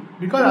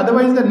because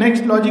otherwise the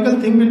next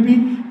logical thing will be,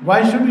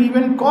 why should we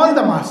even call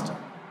the master?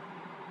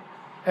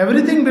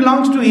 Everything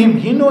belongs to him.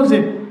 He knows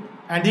it.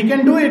 And he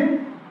can do it.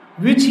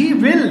 Which he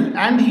will,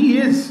 and he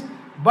is.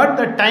 But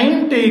the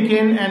time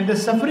taken and the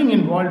suffering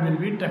involved will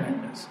be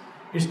tremendous.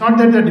 It's not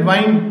that the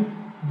divine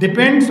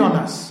depends on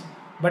us.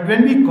 But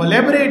when we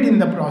collaborate in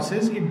the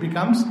process, it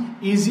becomes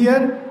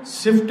easier,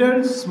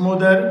 swifter,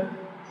 smoother,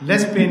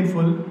 less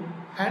painful,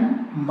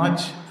 and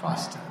much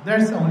faster.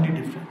 That's the only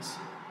difference.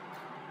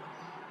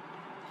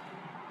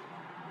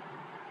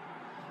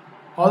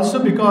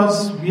 Also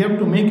because we have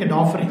to make an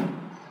offering.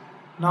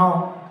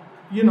 Now,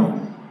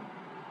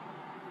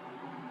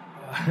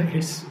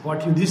 it's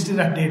what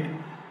Yudhishthira did.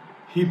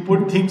 He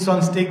put things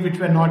on stake which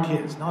were not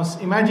his. Now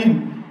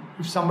imagine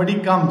if somebody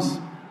comes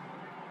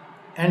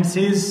and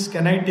says,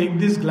 "Can I take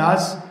this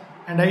glass?"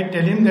 and I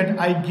tell him that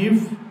I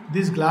give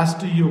this glass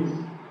to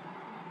you.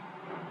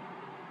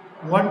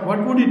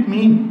 What would it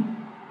mean?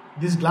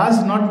 This glass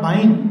is not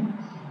mine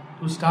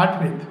to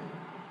start with.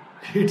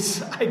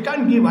 I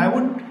can't give.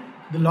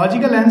 The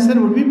logical answer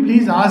would be,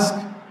 please ask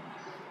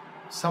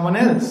someone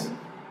else.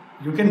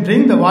 You can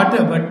drink the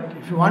water, but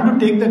if you want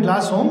to take the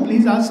glass home,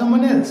 please ask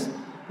someone else,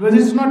 because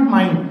it's not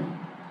mine.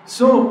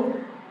 So,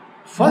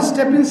 First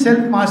step in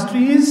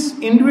self-mastery is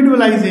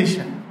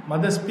individualization.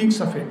 Mother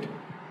speaks of it.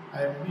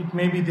 It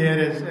may be there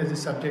as a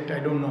subject, I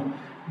don't know.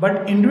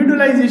 But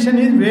individualization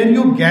is where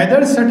you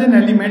gather certain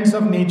elements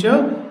of nature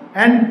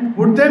and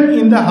put them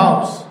in the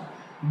house.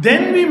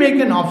 Then we make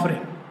an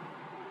offering.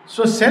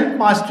 So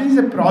self-mastery is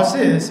a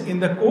process in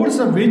the course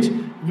of which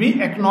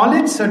we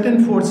acknowledge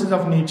certain forces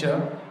of nature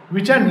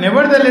which are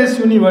nevertheless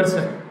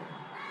universal.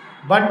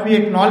 But we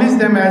acknowledge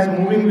them as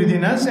moving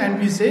within us and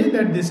we say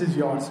that this is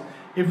yours.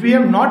 If we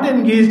have not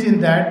engaged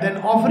in that, then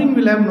offering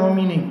will have no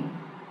meaning.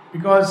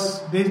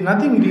 Because there is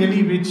nothing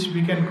really which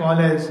we can call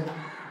as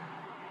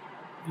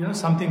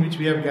something which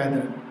we have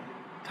gathered.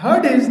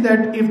 Third is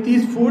that if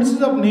these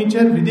forces of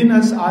nature within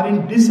us are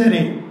in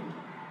disarray,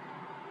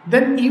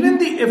 then even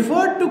the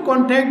effort to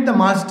contact the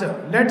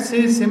master, let's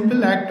say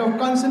simple act of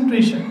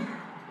concentration.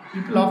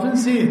 People often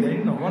say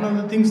that one of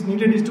the things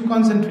needed is to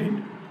concentrate.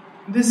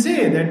 They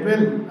say that,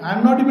 well, I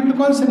am not able to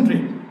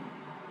concentrate.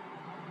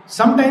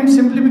 Sometimes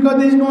simply because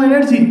there is no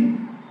energy.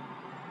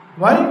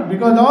 Why?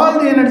 Because all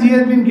the energy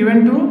has been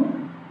given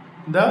to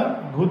the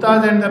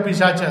bhutas and the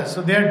pishachas.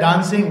 So they are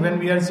dancing when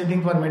we are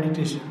sitting for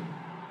meditation.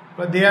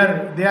 But they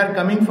are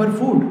coming for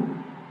food.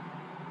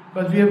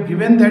 Because we have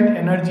given that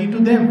energy to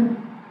them.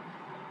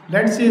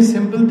 Let's say a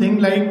simple thing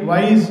like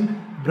why is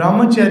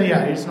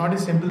brahmacharya, it's not a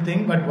simple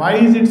thing, but why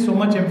is it so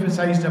much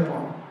emphasized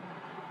upon?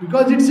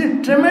 Because it's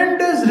a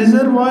tremendous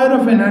reservoir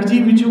of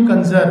energy which you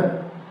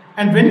conserve.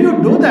 And when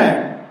you do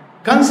that,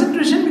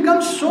 concentration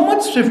becomes so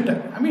much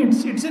swifter. I mean,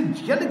 it's a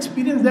real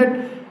experience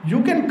that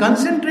you can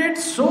concentrate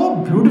so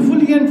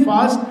beautifully and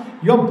fast.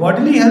 Your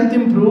bodily health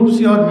improves,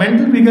 your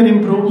mental vigor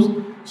improves.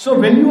 So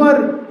when you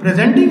are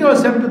presenting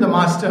yourself to the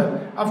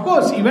master, of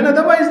course, even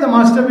otherwise the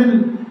master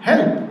will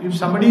help. If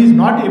somebody is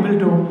not able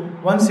to,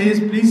 one says,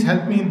 please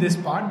help me in this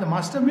part, the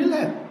master will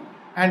help.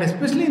 And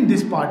especially in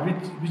this part,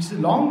 which is a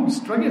long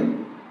struggle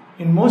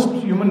in most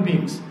human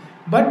beings.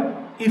 But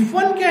if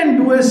one can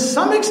do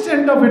some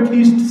extent of at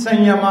least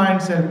sanyama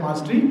and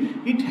self-mastery,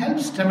 it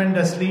helps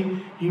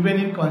tremendously even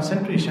in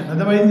concentration.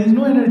 Otherwise, there is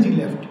no energy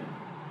left.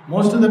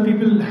 Most of the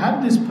people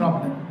have this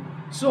problem.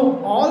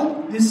 So,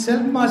 all this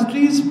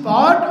self-mastery is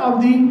part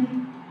of the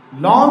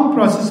long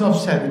process of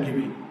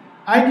self-giving.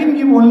 I can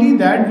give only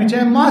that which I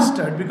have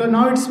mastered because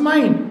now it's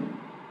mine.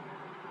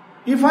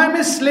 If I am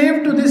a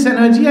slave to this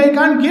energy, I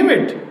can't give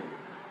it,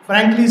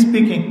 frankly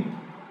speaking.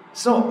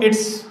 So,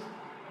 it's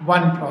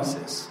one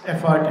process,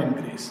 effort and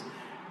grace.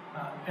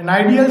 An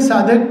ideal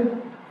sadhak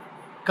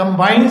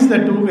combines the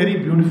two very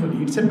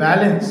beautifully. It's a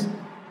balance,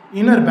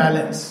 inner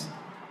balance.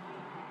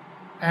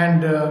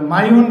 And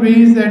my own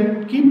way is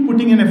that keep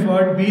putting an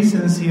effort, be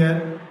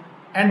sincere,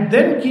 and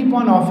then keep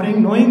on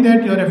offering, knowing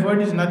that your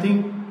effort is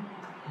nothing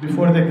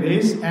before the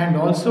grace, and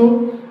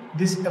also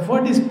this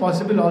effort is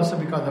possible also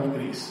because of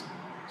grace.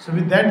 So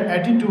with that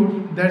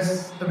attitude,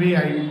 that's the way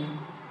I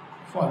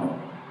follow.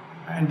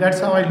 And that's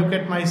how I look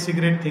at my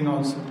cigarette thing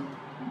also.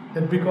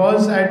 That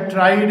because I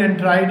tried and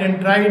tried and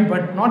tried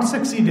but not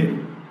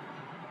succeeded,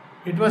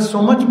 it was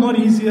so much more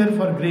easier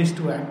for grace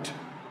to act.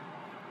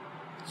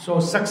 So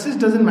success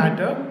doesn't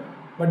matter,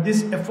 but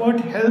this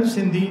effort helps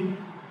in the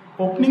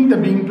opening the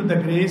being to the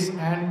grace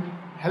and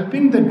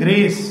helping the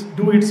grace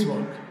do its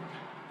work.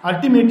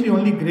 Ultimately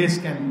only grace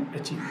can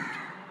achieve it.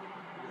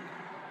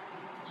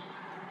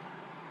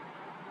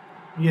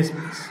 Yes,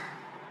 please.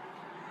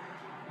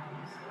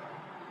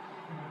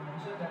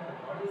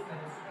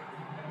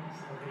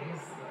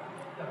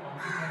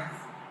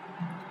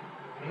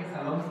 Grace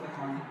allows the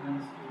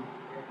consequence to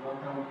get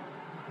worked out.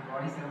 The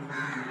body cells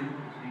are willing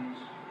to change.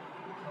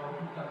 So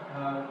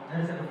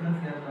there is a difference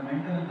here. The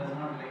mental does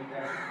not like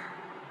that.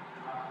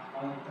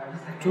 That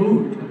is the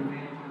True.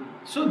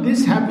 So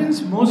this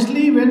happens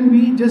mostly when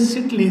we just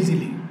sit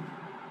lazily.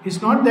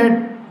 It's not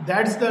that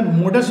that's the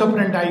modus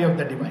operandi of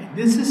the divine.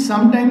 This is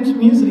sometimes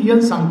means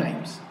real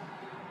sometimes.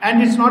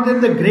 And it's not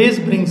that the grace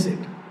brings it.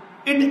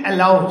 It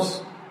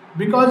allows.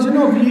 Because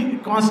we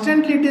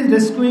constantly it is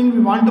rescuing, we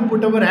want to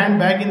put our hand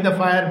back in the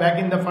fire, back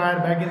in the fire,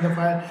 back in the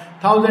fire,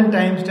 1,000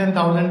 times,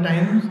 10,000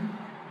 times.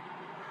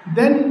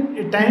 Then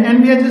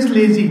and we are just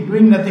lazy,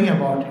 doing nothing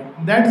about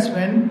it. That's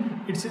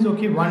when it says,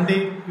 okay, one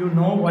day you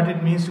know what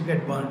it means to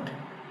get burnt.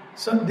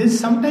 So this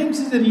sometimes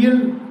is a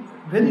real,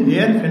 very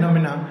rare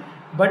phenomena,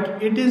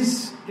 but it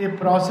is a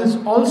process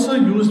also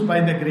used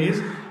by the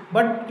grace,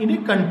 but in a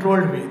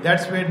controlled way.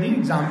 That's where the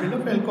example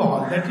of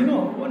alcohol, that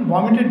one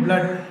vomited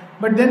blood,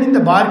 but then in the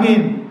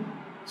bargain.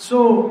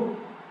 So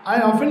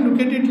I often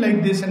look at it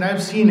like this, and I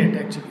have seen it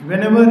actually.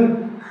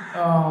 Whenever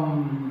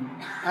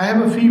I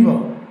have a fever,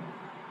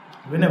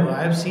 whenever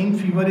I have seen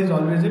fever is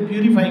always a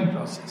purifying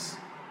process.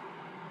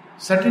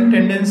 Certain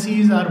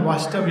tendencies are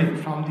washed away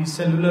from the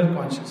cellular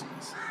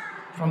consciousness,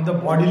 from the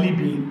bodily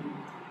being,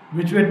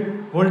 which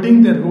were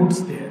holding their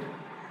roots there.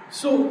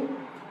 So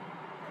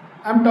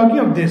I'm talking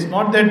of this,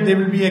 not that there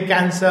will be a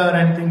cancer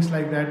and things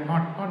like that,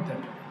 not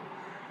that,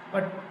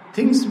 but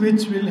things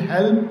which will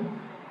help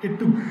it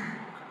to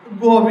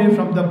go away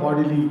from the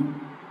bodily,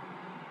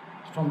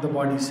 from the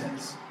body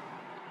cells.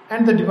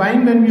 And the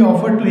divine, when we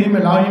offer to him,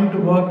 allow him to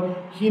work,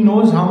 he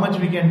knows how much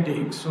we can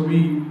take, so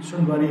we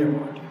shouldn't worry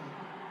about it.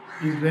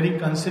 He's very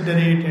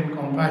considerate and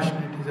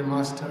compassionate. He's a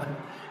master.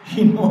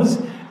 He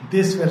knows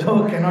this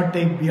fellow cannot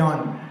take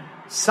beyond.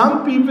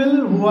 Some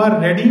people who are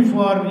ready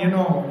for,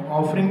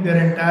 offering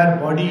their entire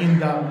body in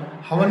the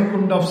Havan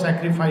Kund of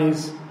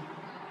sacrifice,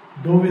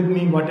 do with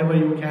me whatever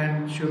you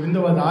can. Sri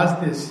Aurobindo was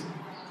asked this,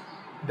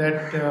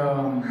 that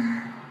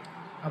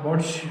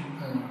about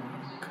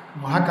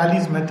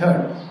Mahakali's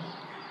method.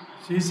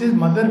 She says,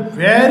 Mother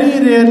very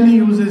rarely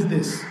uses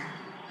this.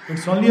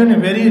 It's only on a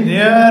very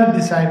rare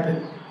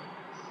disciple.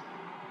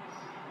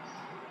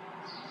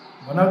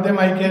 One of them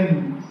I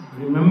can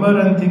remember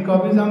and think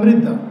of is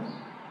Amrita.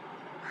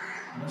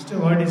 Must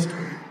have heard his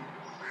story.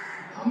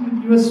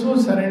 He was so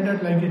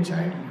surrendered like a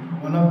child.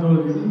 One of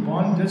those, he was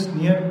born just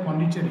near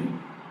Pondicherry.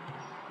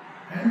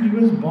 And he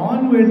was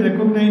born who had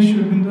recognized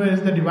Sri Aurobindo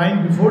as the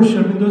divine before Sri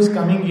Aurobindo's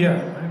coming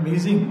here.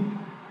 Amazing.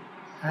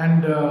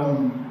 And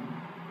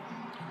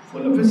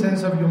full of a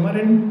sense of humor.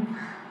 And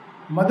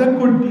mother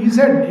he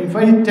said, if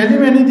I tell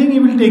him anything, he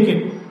will take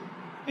it.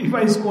 If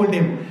I scold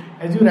him.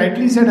 As you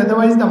rightly said,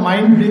 otherwise the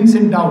mind brings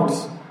in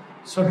doubts.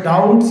 So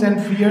doubts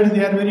and fears,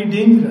 they are very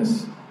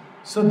dangerous.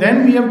 So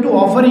then we have to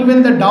offer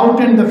even the doubt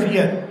and the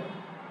fear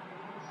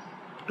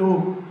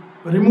to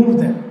remove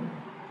them.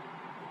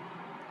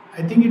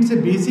 I think it's a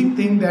basic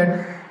thing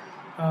that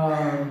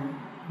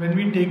when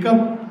we take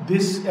up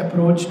this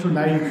approach to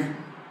life,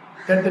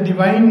 that the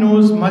divine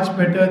knows much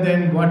better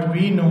than what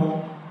we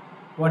know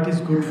what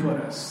is good for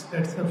us.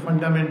 That's the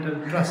fundamental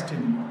trust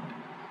in God.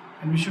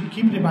 And we should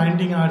keep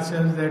reminding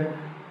ourselves that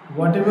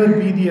whatever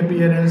be the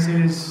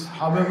appearances,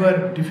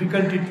 however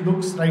difficult it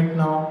looks right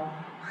now,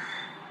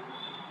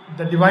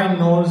 the divine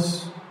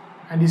knows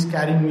and is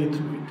carrying me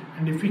through it.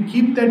 And if we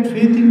keep that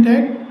faith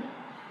intact,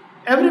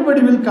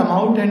 everybody will come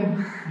out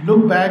and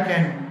look back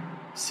and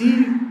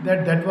see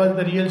that that was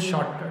the real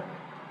shortcut.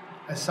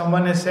 As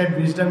someone has said,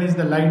 wisdom is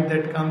the light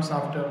that comes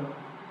after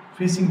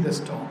facing the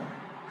storm.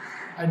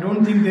 I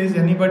don't think there is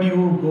anybody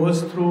who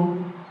goes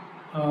through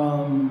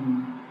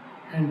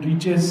and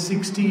reaches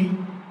 60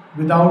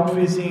 without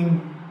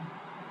facing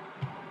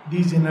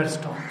these inner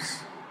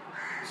storms.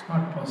 It's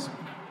not possible.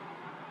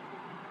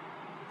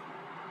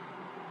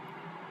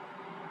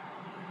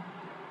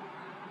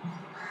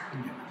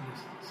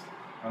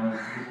 I was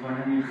just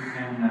wondering if you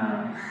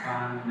can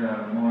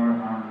expand more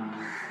on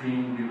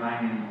seeing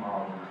divine in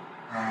all.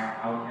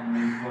 How can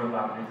we go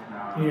about this in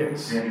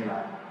our daily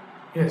life?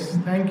 Yes,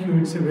 thank you.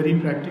 It's a very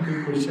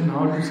practical question.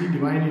 How to see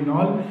divine in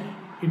all?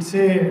 It's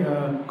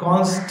a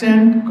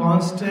constant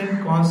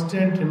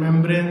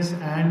remembrance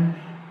and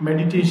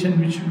meditation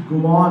which should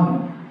go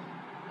on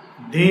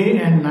day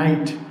and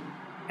night.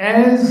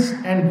 As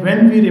and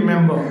when we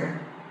remember,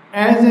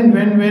 as and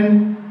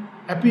when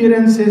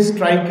appearances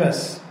strike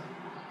us,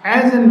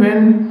 as and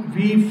when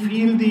we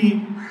feel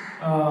the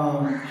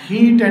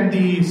heat and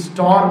the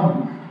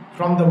storm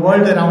from the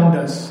world around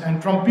us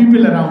and from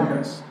people around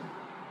us.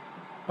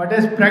 But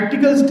as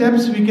practical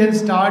steps, we can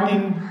start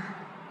in,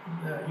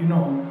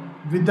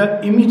 with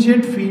the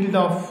immediate field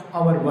of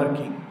our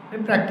working.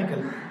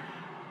 Practical.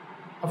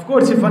 Of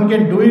course, if one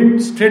can do it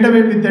straight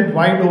away with that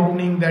wide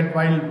opening, that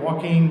while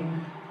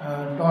walking,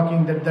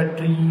 talking, that the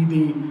tree,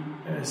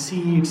 the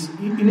seeds,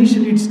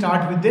 initially it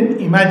starts with an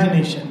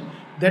imagination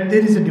that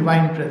there is a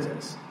divine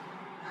presence.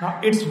 Now,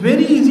 it's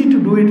very easy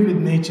to do it with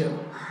nature.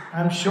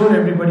 I'm sure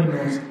everybody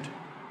knows it.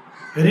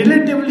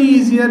 Relatively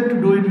easier to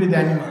do it with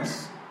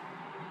animals.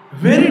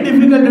 Very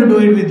difficult to do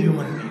it with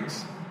human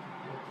beings.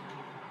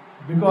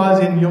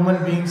 Because in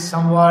human beings,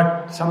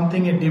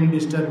 something a dim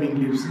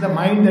disturbing lives. The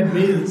mind that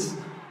veils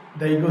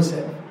the ego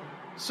self.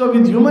 So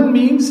with human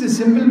beings, a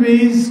simple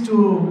way is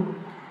to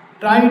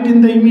try it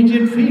in the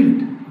immediate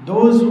field.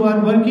 Those who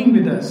are working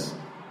with us,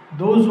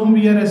 those whom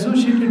we are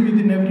associated with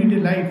in everyday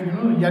life.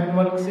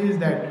 Yagnvalk says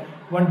that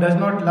one does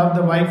not love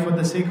the wife for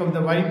the sake of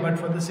the wife, but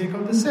for the sake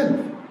of the self.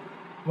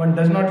 One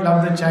does not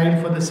love the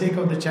child for the sake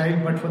of the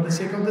child, but for the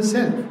sake of the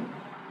self.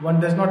 One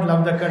does not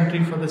love the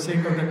country for the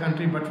sake of the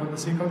country, but for the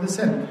sake of the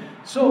self.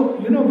 So,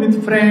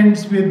 with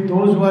friends, with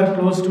those who are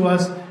close to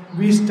us,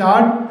 we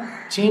start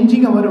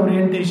changing our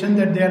orientation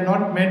that they are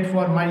not meant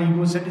for my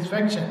ego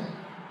satisfaction,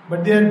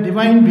 but they are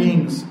divine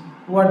beings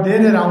who are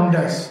there around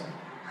us.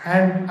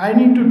 And I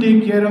need to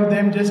take care of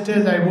them just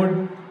as I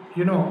would,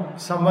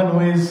 someone who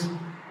is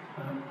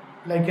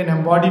like an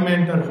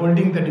embodiment or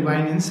holding the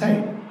divine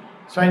inside.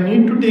 So I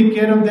need to take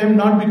care of them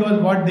not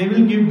because what they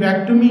will give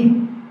back to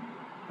me,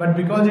 but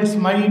because it's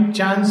my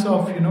chance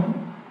of,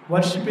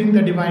 worshipping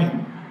the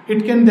divine.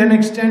 It can then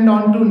extend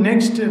on to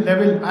next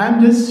level. I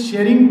am just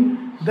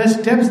sharing the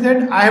steps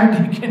that I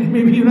have taken.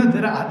 Maybe,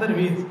 there are other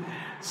ways.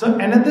 So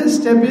another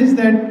step is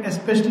that,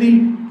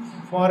 especially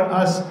for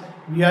us,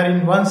 we are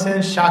in one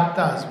sense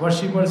Shaktas,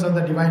 worshippers of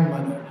the Divine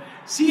Mother.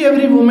 See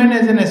every woman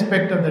as an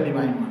aspect of the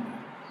Divine Mother.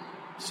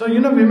 So,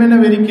 women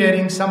are very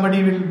caring.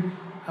 Somebody will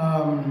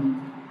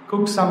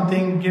cook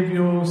something, give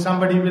you,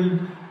 somebody will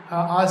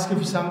ask you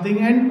for something,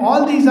 and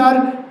all these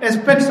are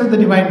aspects of the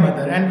Divine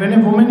Mother. And when a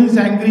woman is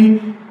angry,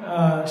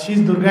 she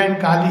is Durga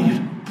and Kali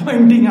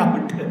pointing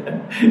out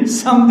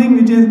something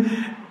which is,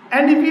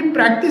 and if we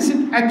practice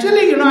it,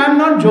 actually, I'm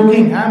not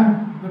joking,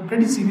 I'm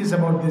pretty serious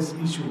about this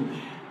issue,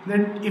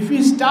 that if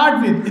we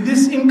start with, it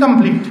is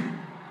incomplete,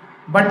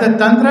 but the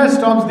Tantra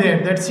stops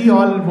there, that see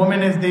all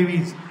women as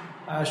Devis.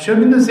 Sri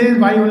Aurobindo says,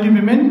 why only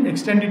women?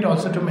 Extend it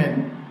also to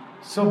men.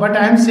 So, but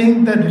I am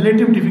saying the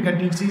relative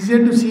difficulty. It's easier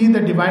to see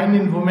the divine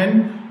in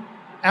women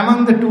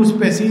among the two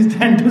species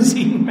than to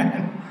see in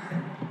man.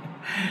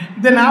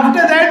 Then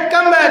after that,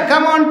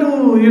 come on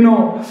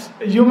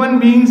to, human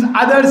beings,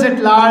 others at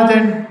large,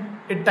 and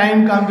a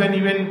time comes when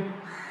even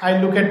I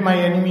look at my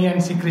enemy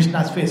and see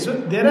Krishna's face. So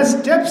there are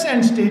steps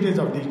and stages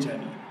of this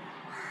journey.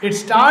 It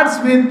starts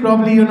with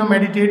probably,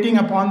 meditating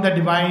upon the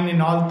divine in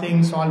all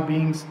things, all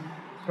beings.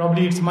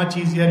 Probably it's much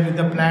easier with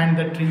the plant,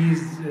 the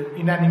trees,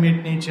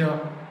 inanimate nature.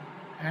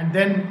 And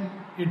then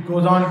it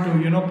goes on to,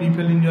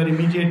 people in your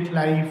immediate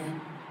life,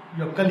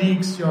 your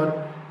colleagues,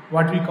 your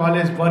what we call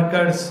as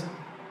workers.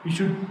 We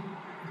should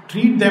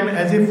treat them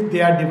as if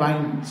they are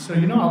divine. So,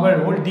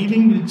 our whole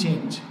dealing will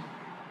change.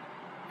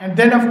 And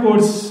then, of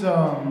course,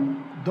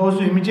 those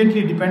who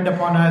immediately depend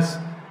upon us,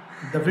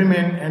 the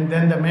women, and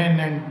then the men,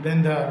 and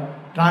then the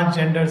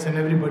transgenders and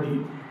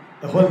everybody,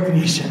 the whole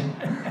creation.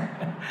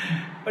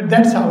 But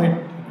that's how it.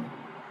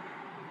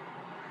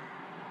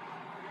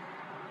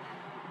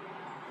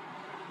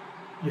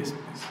 Yes,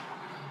 please.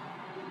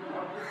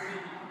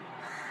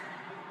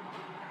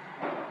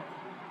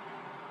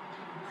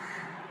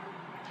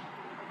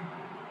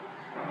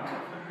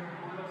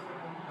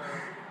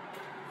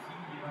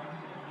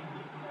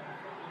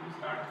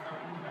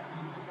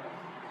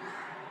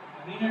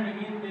 Again and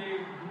again they do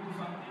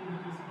something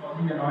which is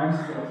causing annoyance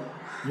to us.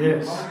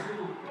 Yes.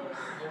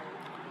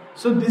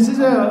 So this is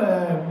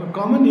a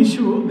common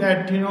issue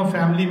that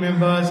family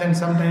members and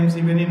sometimes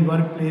even in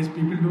workplace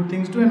people do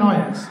things to annoy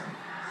us.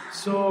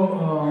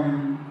 So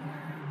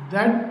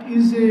that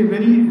is a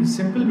very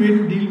simple way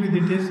to deal with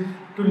it, is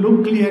to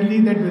look clearly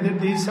that whether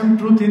there is some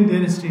truth in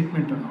their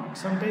statement or not.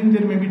 Sometimes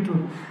there may be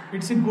truth.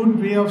 It's a good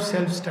way of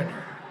self-study.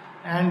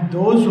 And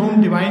those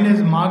whom divine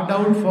has marked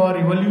out for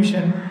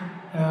evolution,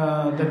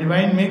 the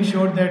divine makes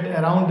sure that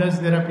around us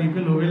there are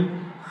people who will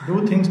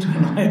do things to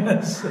annoy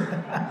us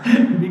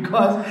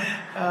because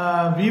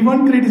we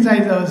won't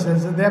criticize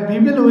ourselves. So there are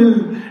people who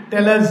will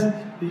tell us,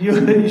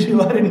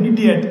 you are an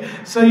idiot.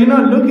 So,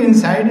 look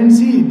inside and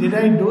see, did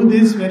I do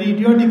this very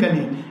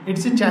idiotically?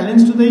 It's a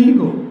challenge to the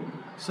ego.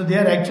 So they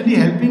are actually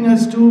helping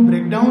us to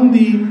break down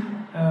the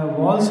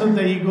walls of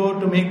the ego,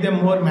 to make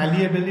them more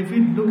malleable if we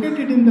look at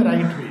it in the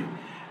right way.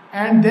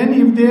 And then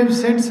if they have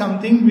said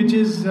something which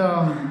is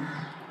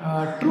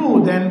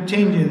true, then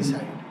change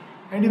inside.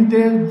 And if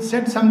they have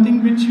said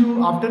something which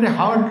you, after a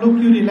hard look,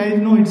 you realize,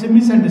 no, it's a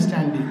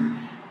misunderstanding,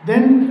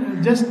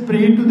 then just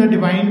pray to the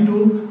divine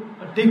to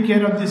take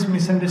care of this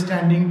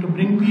misunderstanding, to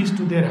bring peace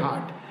to their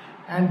heart.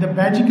 And the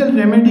magical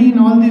remedy in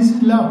all this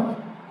is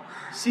love.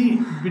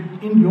 See,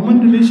 in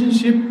human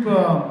relationship,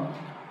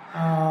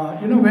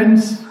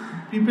 when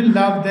people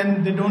love,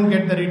 then they don't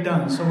get the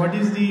return. So what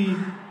is the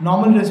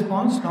normal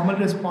response? Normal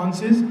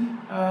response is,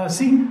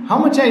 see how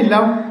much I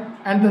love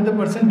and the other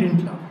person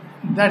didn't love.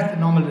 That's the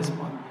normal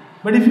response.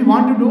 But if you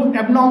want to do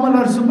abnormal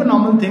or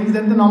supernormal things,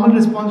 then the normal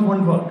response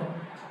won't work.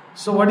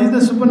 So what is the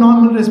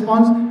supernormal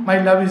response?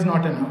 My love is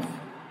not enough,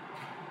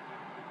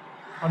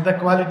 or the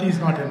quality is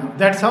not enough.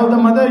 That's how the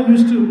mother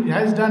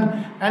has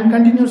done and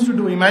continues to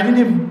do. Imagine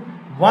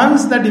if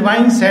once the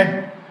divine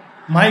said,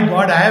 my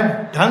God, I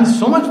have done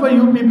so much for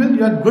you people,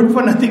 you are good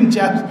for nothing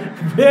chaps,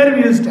 where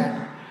will you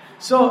stand?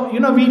 So, we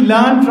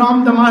learn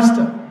from the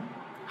master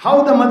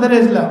how the mother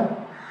has loved.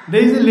 There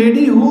is a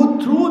lady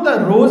who threw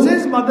the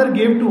roses mother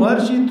gave to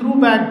her, she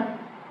threw back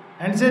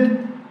and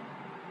said,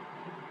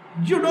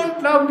 you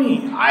don't love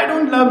me, I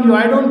don't love you,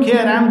 I don't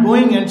care, I am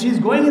going. And she's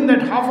going in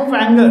that half of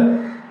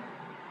anger.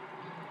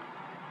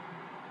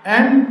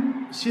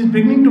 And she's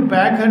beginning to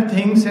pack her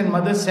things, and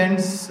mother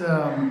sends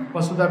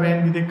Vasudha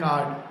Ben with a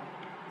card.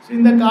 So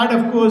in the card,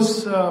 of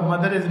course,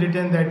 mother has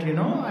written that,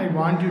 I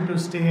want you to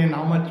stay and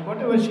how much,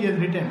 whatever she has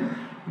written.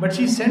 But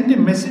she sent a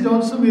message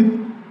also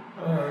with,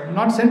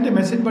 not sent a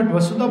message, but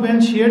Vasudha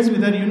Ben shares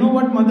with her, you know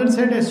what mother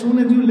said as soon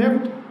as you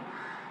left?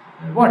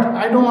 What?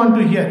 I don't want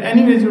to hear.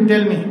 Anyways, you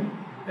tell me.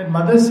 That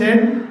mother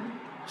said,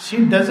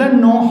 she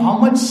doesn't know how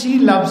much she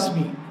loves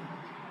me.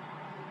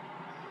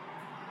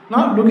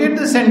 Now look at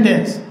the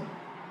sentence.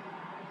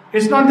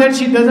 It's not that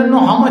she doesn't know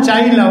how much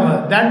I love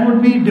her. That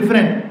would be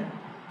different.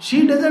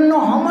 She doesn't know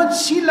how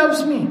much she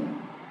loves me.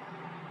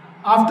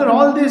 After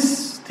all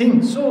these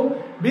things.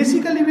 So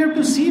basically we have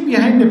to see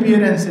behind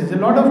appearances. A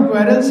lot of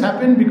quarrels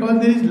happen because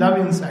there is love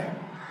inside.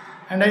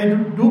 And I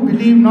do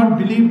believe, not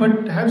believe,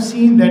 but have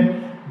seen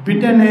that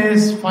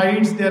bitterness,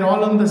 fights, they are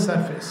all on the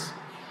surface.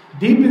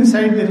 Deep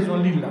inside there is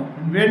only love.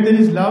 And where there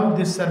is love,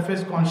 this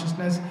surface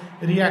consciousness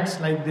reacts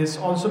like this.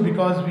 Also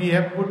because we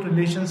have put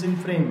relations in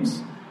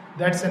frames.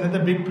 That's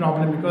another big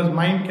problem, because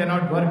mind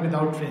cannot work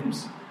without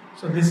frames.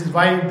 So this is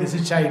wife, this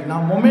is child.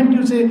 Now moment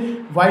you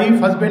say wife,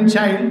 husband,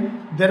 child,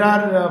 there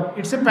are,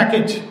 it's a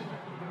package.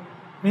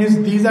 Means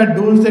these are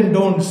do's and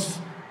don'ts.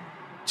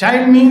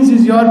 Child means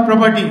is your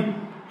property.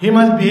 He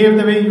must behave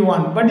the way you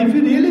want. But if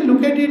you really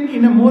look at it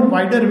in a more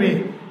wider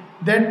way,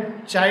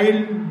 that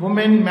child,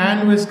 woman,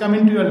 man who has come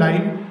into your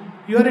life,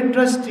 you are a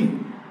trustee.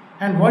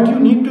 And what you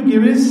need to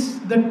give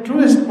is the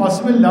truest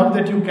possible love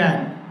that you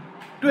can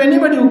to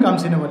anybody who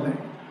comes in our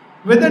life.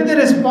 Whether they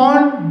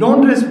respond,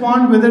 don't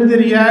respond, whether they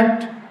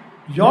react,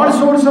 your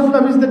source of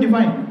love is the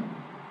divine.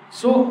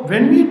 So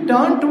when we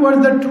turn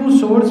towards the true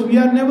source, we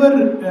are never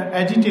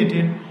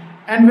agitated.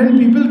 And when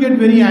people get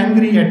very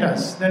angry at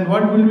us, then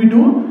what will we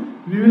do?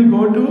 We will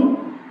go to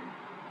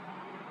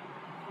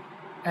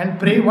and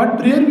pray. What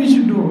prayer we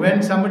should do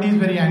when somebody is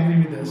very angry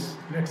with us?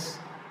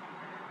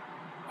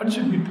 What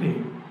should we pray?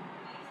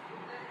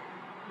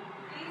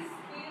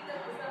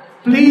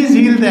 Please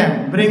heal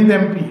them, bring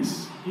them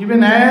peace.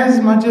 Even as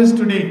much as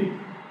today,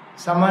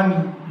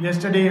 someone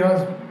yesterday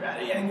was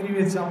very angry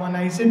with someone.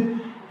 I said,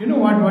 you know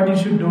what you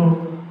should do?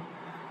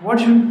 What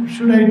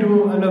should I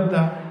do,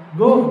 Alabda?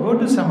 Go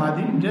to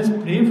Samadhi, just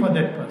pray for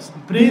that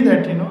person. Pray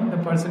that, the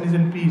person is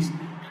in peace.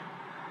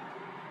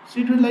 So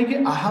it was like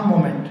an aha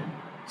moment.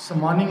 So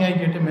morning I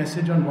get a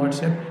message on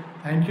WhatsApp.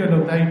 Thank you,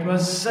 Alabda. It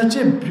was such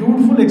a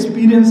beautiful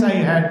experience I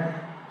had.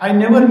 I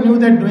never knew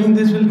that doing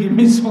this will give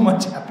me so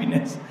much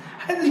happiness.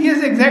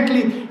 Yes,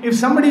 exactly. If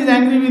somebody is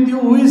angry with you,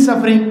 who is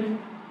suffering?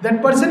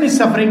 That person is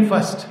suffering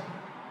first.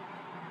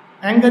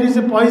 Anger is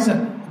a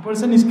poison. The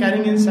person is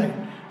carrying inside.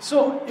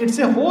 So it's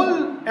a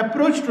whole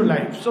approach to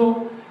life.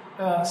 So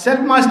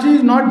self-mastery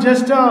is not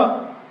just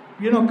a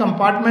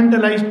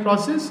compartmentalized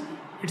process.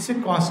 It's a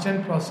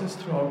constant process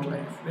throughout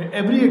life.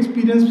 Every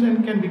experience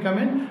can become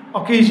an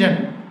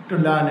occasion to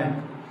learn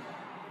and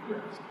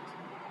grow.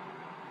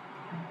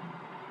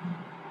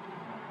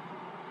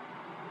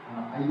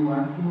 I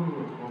want to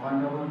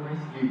wonder about my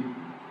sleep.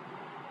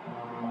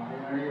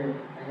 I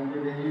have a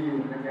very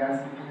bad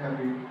sleeping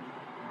habit.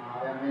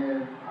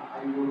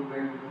 I go to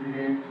bed very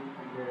late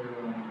and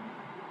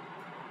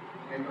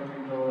get up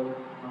in the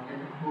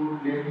too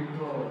late in the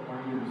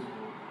morning.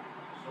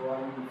 So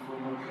I'm so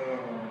much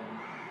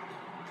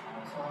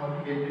so how to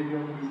get rid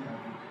of this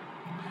habit.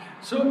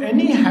 So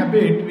any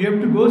habit we have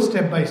to go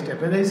step by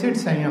step. As I said,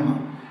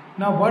 Sanyama.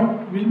 Now what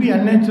will be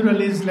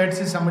unnatural is, let's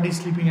say somebody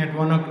sleeping at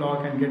 1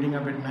 o'clock and getting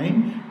up at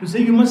 9, to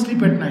say you must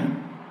sleep at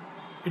 9.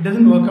 It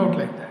doesn't work out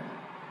like that.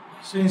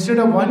 So instead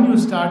of 1, you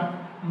start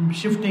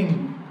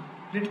shifting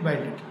little by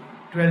little,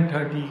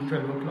 12:30,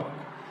 12 o'clock.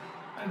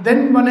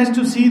 Then one has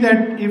to see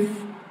that if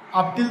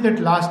up till that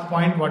last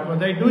point, what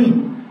was I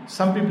doing?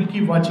 Some people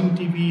keep watching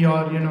TV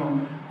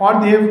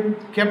or they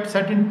have kept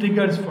certain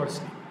triggers for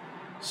sleep.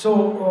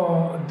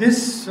 So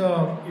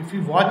if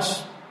you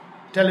watch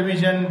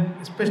television,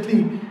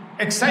 especially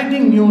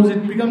exciting news,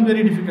 it becomes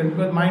very difficult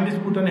because mind is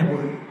put on a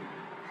hold.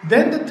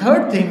 Then the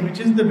third thing, which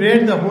is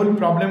where the whole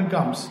problem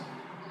comes.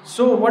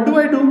 So what do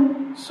I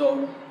do?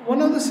 So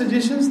one of the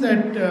suggestions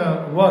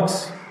that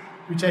works,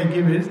 which I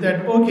give is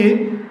that,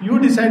 okay, you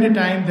decide a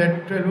time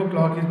that 12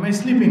 o'clock is my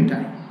sleeping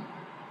time.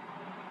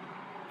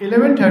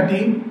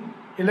 11:30,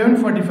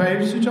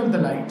 11:45, switch off the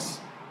lights.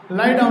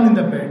 Lie down in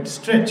the bed,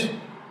 stretch.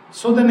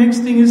 So the next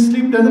thing is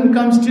sleep doesn't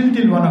come still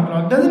till 1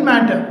 o'clock. Doesn't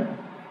matter.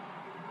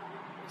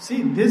 See,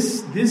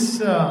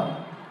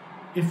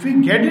 if we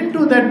get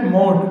into that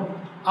mode,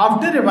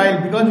 after a while,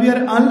 because we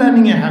are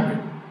unlearning a habit,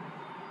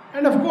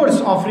 and of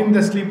course offering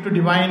the sleep to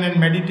divine and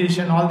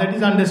meditation, all that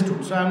is understood.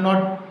 So I am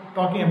not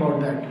talking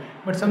about that.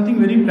 But something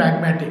very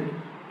pragmatic.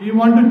 If you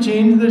want to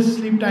change the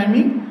sleep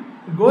timing,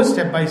 go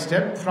step by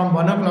step. From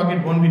 1 o'clock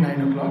it won't be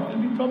 9 o'clock, it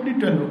will be probably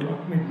 12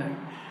 o'clock, midnight.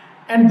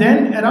 And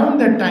then around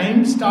that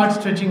time, start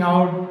stretching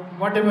out,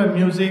 whatever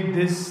music,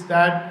 this,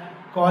 that,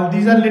 call.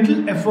 These are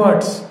little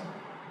efforts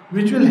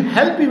which will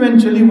help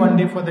eventually one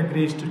day for the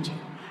grace to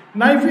change.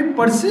 Now if we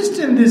persist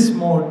in this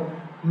mode,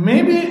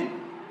 maybe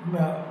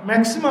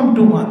maximum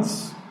 2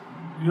 months,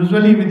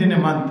 usually within a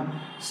month,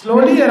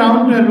 slowly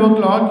around 12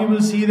 o'clock you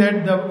will see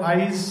that the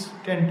eyes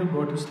tend to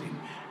go to sleep.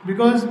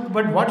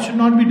 But what should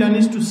not be done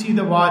is to see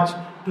the watch,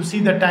 to see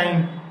the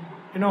time.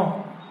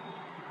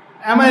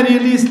 Am I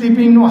really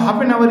sleeping? No,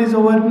 half an hour is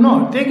over.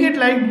 No, take it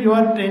like you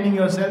are training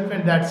yourself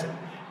and that's it.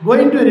 Go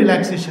into a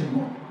relaxation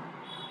mode.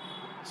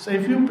 So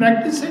if you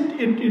practice it,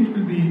 it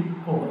will be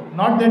over.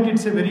 Not that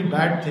it's a very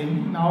bad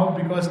thing now,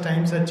 because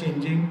times are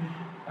changing.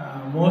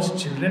 Most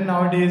children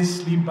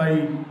nowadays sleep by,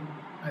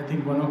 I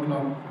think, 1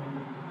 o'clock.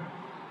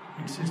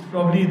 It's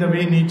probably the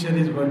way nature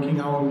is working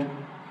out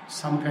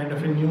some kind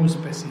of a new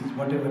species,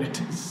 whatever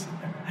it is.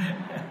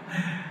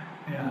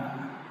 Yeah.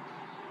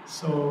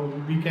 So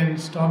we can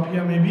stop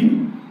here maybe.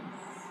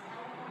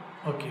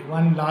 Okay,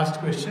 one last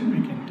question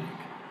we can take.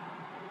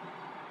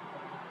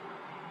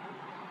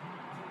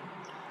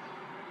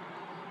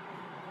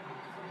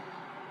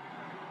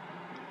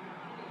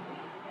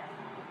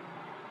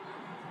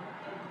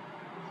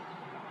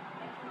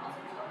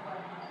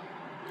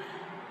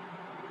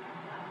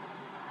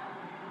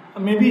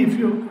 Maybe if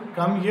you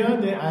come here,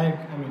 I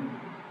mean.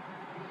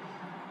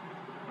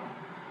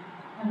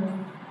 Hello.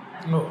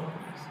 No.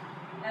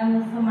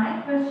 So my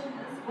question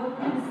is, what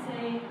do you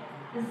say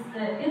is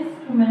the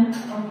instrument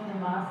of the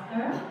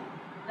master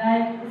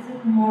Like, is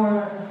it more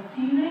a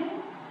feeling,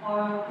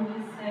 or would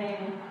you say,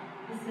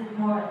 is it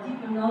more a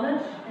deeper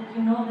knowledge that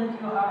you know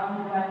that you are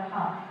on the right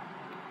path?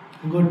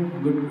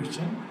 Good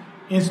question.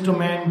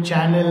 Instrument,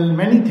 channel,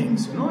 many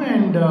things,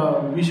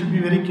 and we should be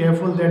very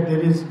careful that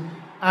there is.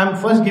 I'm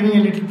first giving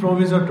a little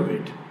proviso to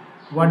it.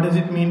 What does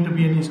it mean to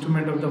be an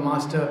instrument of the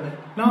master?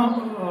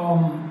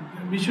 Now,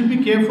 we should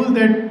be careful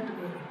that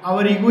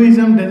our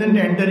egoism doesn't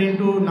enter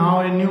into now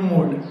a new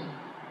mode.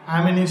 I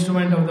am an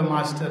instrument of the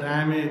master.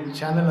 I am a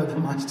channel of the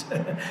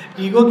master.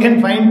 Ego can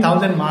find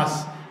 1,000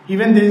 masks.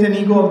 Even there is an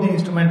ego of the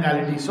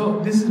instrumentality. So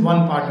this is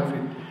one part of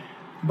it.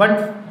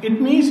 But it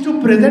means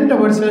to present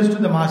ourselves to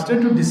the master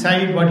to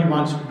decide what he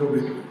wants to do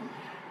with it.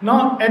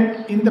 Now,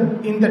 in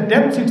the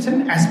depths, it's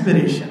an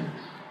aspiration.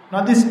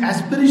 Now, this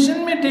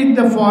aspiration may take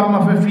the form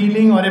of a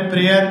feeling or a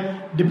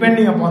prayer,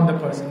 depending upon the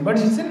person. But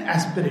it's an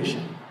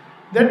aspiration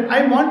that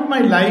I want my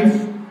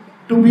life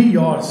to be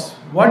yours.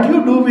 What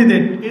you do with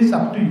it is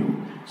up to you.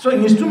 So,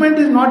 instrument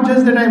is not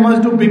just that I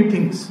must do big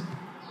things.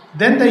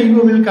 Then the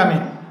ego will come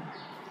in.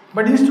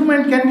 But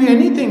instrument can be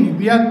anything.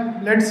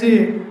 Let's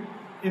say,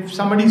 if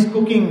somebody is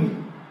cooking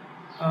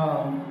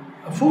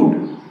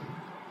food.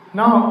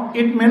 Now,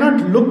 it may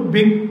not look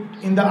big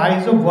in the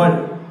eyes of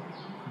world.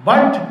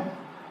 But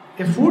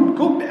a food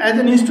cooked as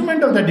an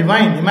instrument of the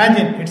divine,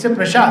 imagine, it's a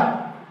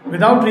prasad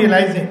without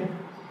realizing.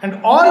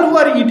 And all who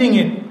are eating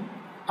it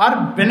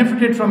are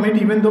benefited from it,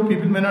 even though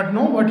people may not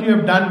know what you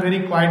have done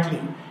very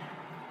quietly.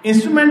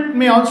 Instrument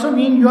may also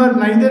mean you are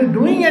neither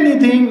doing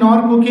anything,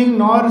 nor cooking,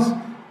 nor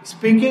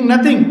speaking,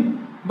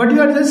 nothing. But you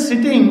are just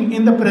sitting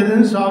in the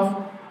presence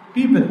of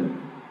people.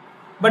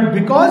 But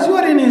because you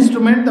are an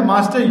instrument, the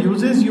master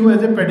uses you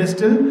as a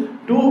pedestal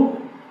to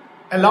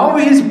allow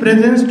his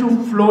presence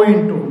to flow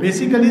into.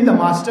 Basically, the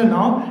master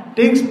now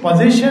takes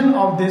possession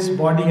of this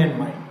body and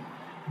mind.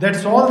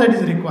 That's all that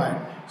is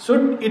required.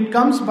 So it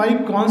comes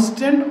by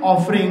constant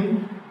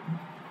offering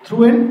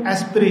through an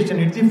aspiration.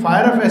 It's the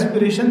fire of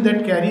aspiration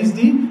that carries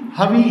the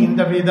Havi in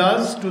the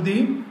Vedas to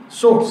the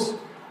source.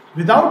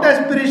 Without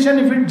aspiration,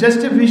 if it's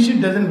just a wish,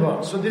 it doesn't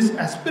work. So this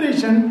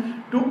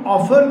aspiration to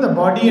offer the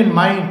body and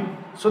mind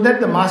so that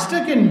the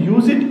master can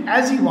use it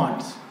as he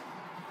wants.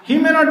 He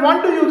may not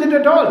want to use it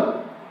at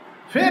all.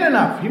 Fair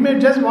enough. He may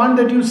just want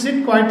that you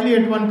sit quietly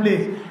at one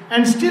place,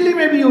 and still he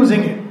may be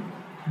using it.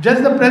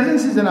 Just the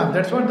presence is enough.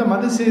 That's what the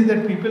mother says,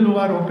 that people who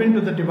are open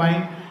to the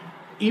divine,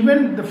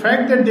 even the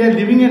fact that they are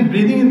living and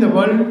breathing in the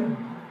world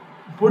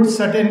puts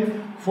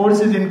certain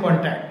forces in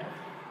contact.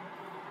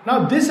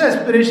 Now this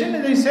aspiration,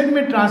 as I said,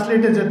 may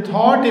translate as a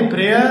thought, a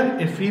prayer,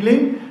 a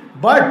feeling,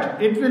 but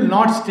it will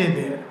not stay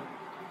there.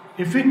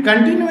 If we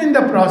continue in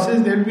the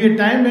process, there will be a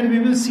time when we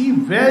will see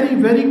very,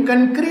 very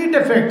concrete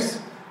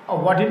effects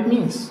of what it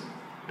means.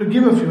 To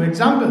give a few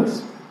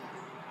examples,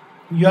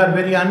 you are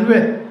very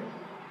unwell.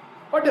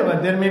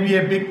 Whatever, there may be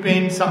a big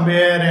pain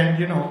somewhere,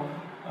 and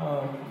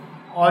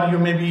or you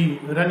may be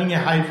running a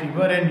high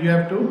fever and you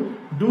have to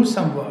do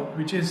some work,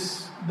 which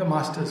is the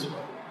master's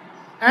work.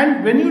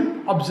 And when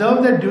you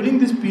observe that during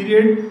this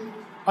period,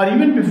 or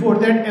even before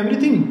that,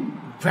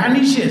 everything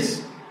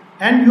vanishes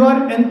and you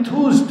are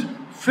enthused,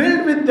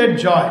 filled with that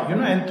joy.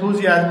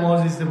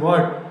 Enthusiasmos is the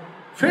word.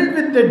 Filled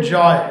with that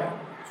joy,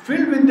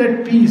 filled with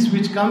that peace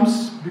which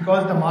comes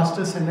because the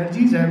master's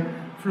energies have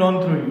flown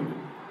through you.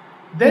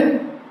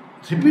 Then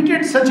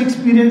repeated such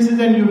experiences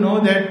and you know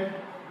that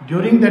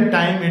during that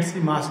time it's the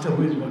master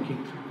who is working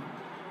through you.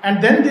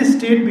 And then this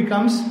state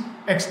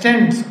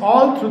extends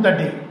all through the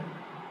day.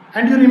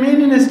 And you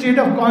remain in a state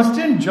of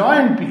constant joy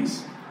and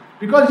peace.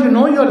 Because you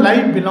know your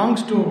life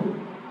belongs to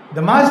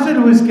the master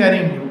who is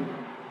carrying you.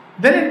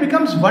 Then it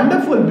becomes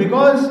wonderful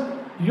because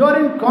you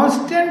are in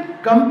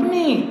constant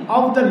company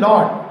of the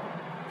Lord.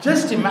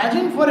 Just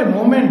imagine for a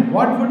moment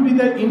what would be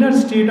the inner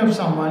state of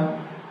someone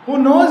who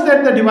knows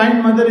that the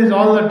Divine Mother is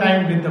all the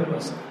time with the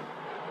person.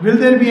 Will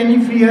there be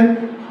any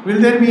fear? Will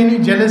there be any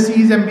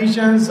jealousies,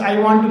 ambitions? I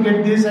want to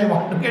get this, I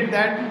want to get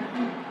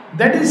that.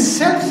 That is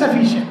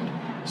self-sufficient.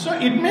 So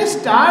it may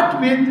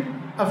start with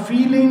a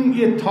feeling,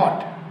 a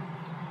thought,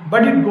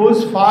 but it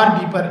goes far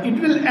deeper. It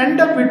will end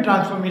up with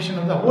transformation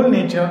of the whole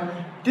nature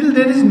till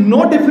there is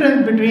no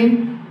difference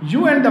between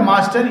you and the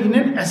master in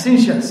an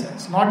essential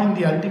sense, not in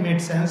the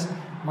ultimate sense.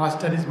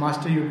 Master is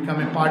master, you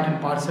become a part and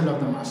parcel of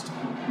the master.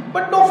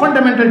 But no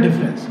fundamental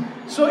difference.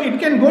 So it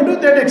can go to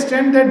that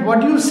extent that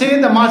what you say,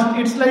 the master,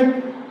 it's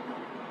like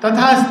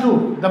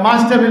Tathastu, the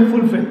master will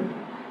fulfill.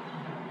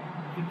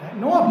 I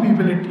know of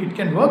people, it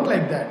can work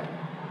like that.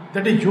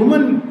 That a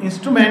human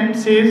instrument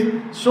says,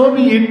 so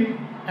be it,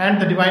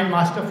 and the Divine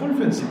Master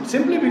fulfills it.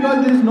 Simply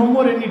because there is no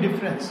more any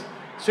difference.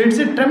 So it's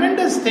a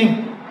tremendous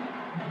thing.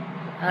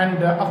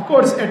 And of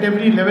course, at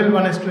every level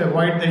one has to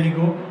avoid the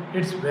ego.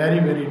 It's very,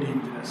 very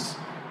dangerous.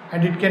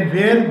 And it can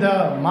wear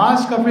the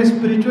mask of a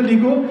spiritual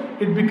ego.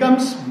 It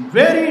becomes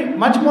very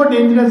much more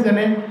dangerous than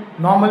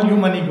a normal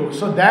human ego.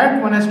 So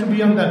that one has to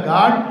be on the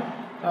guard.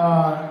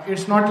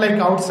 It's not like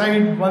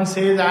outside one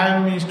says, I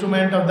am an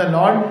instrument of the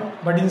Lord,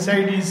 but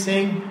inside he is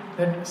saying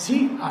that,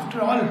 see,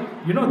 after all,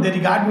 they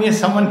regard me as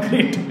someone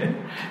great.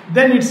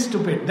 Then it's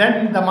stupid.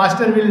 Then the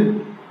master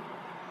will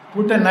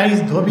put a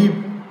nice dhobi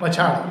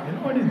pachad. You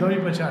know what is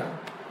dhobi pachad?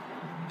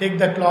 Take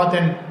the cloth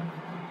and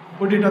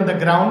put it on the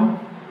ground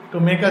to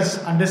make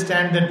us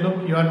understand that,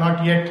 look, you are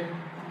not yet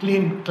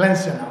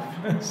cleansed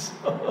enough.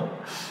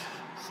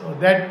 So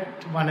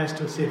that one has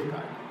to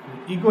safeguard.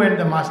 Ego and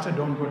the master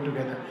don't go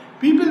together.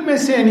 People may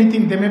say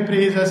anything, they may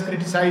praise us,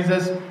 criticize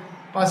us,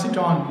 pass it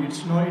on.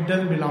 It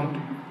doesn't belong to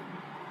you.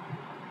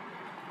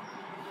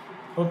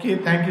 Okay,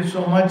 thank you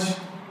so much.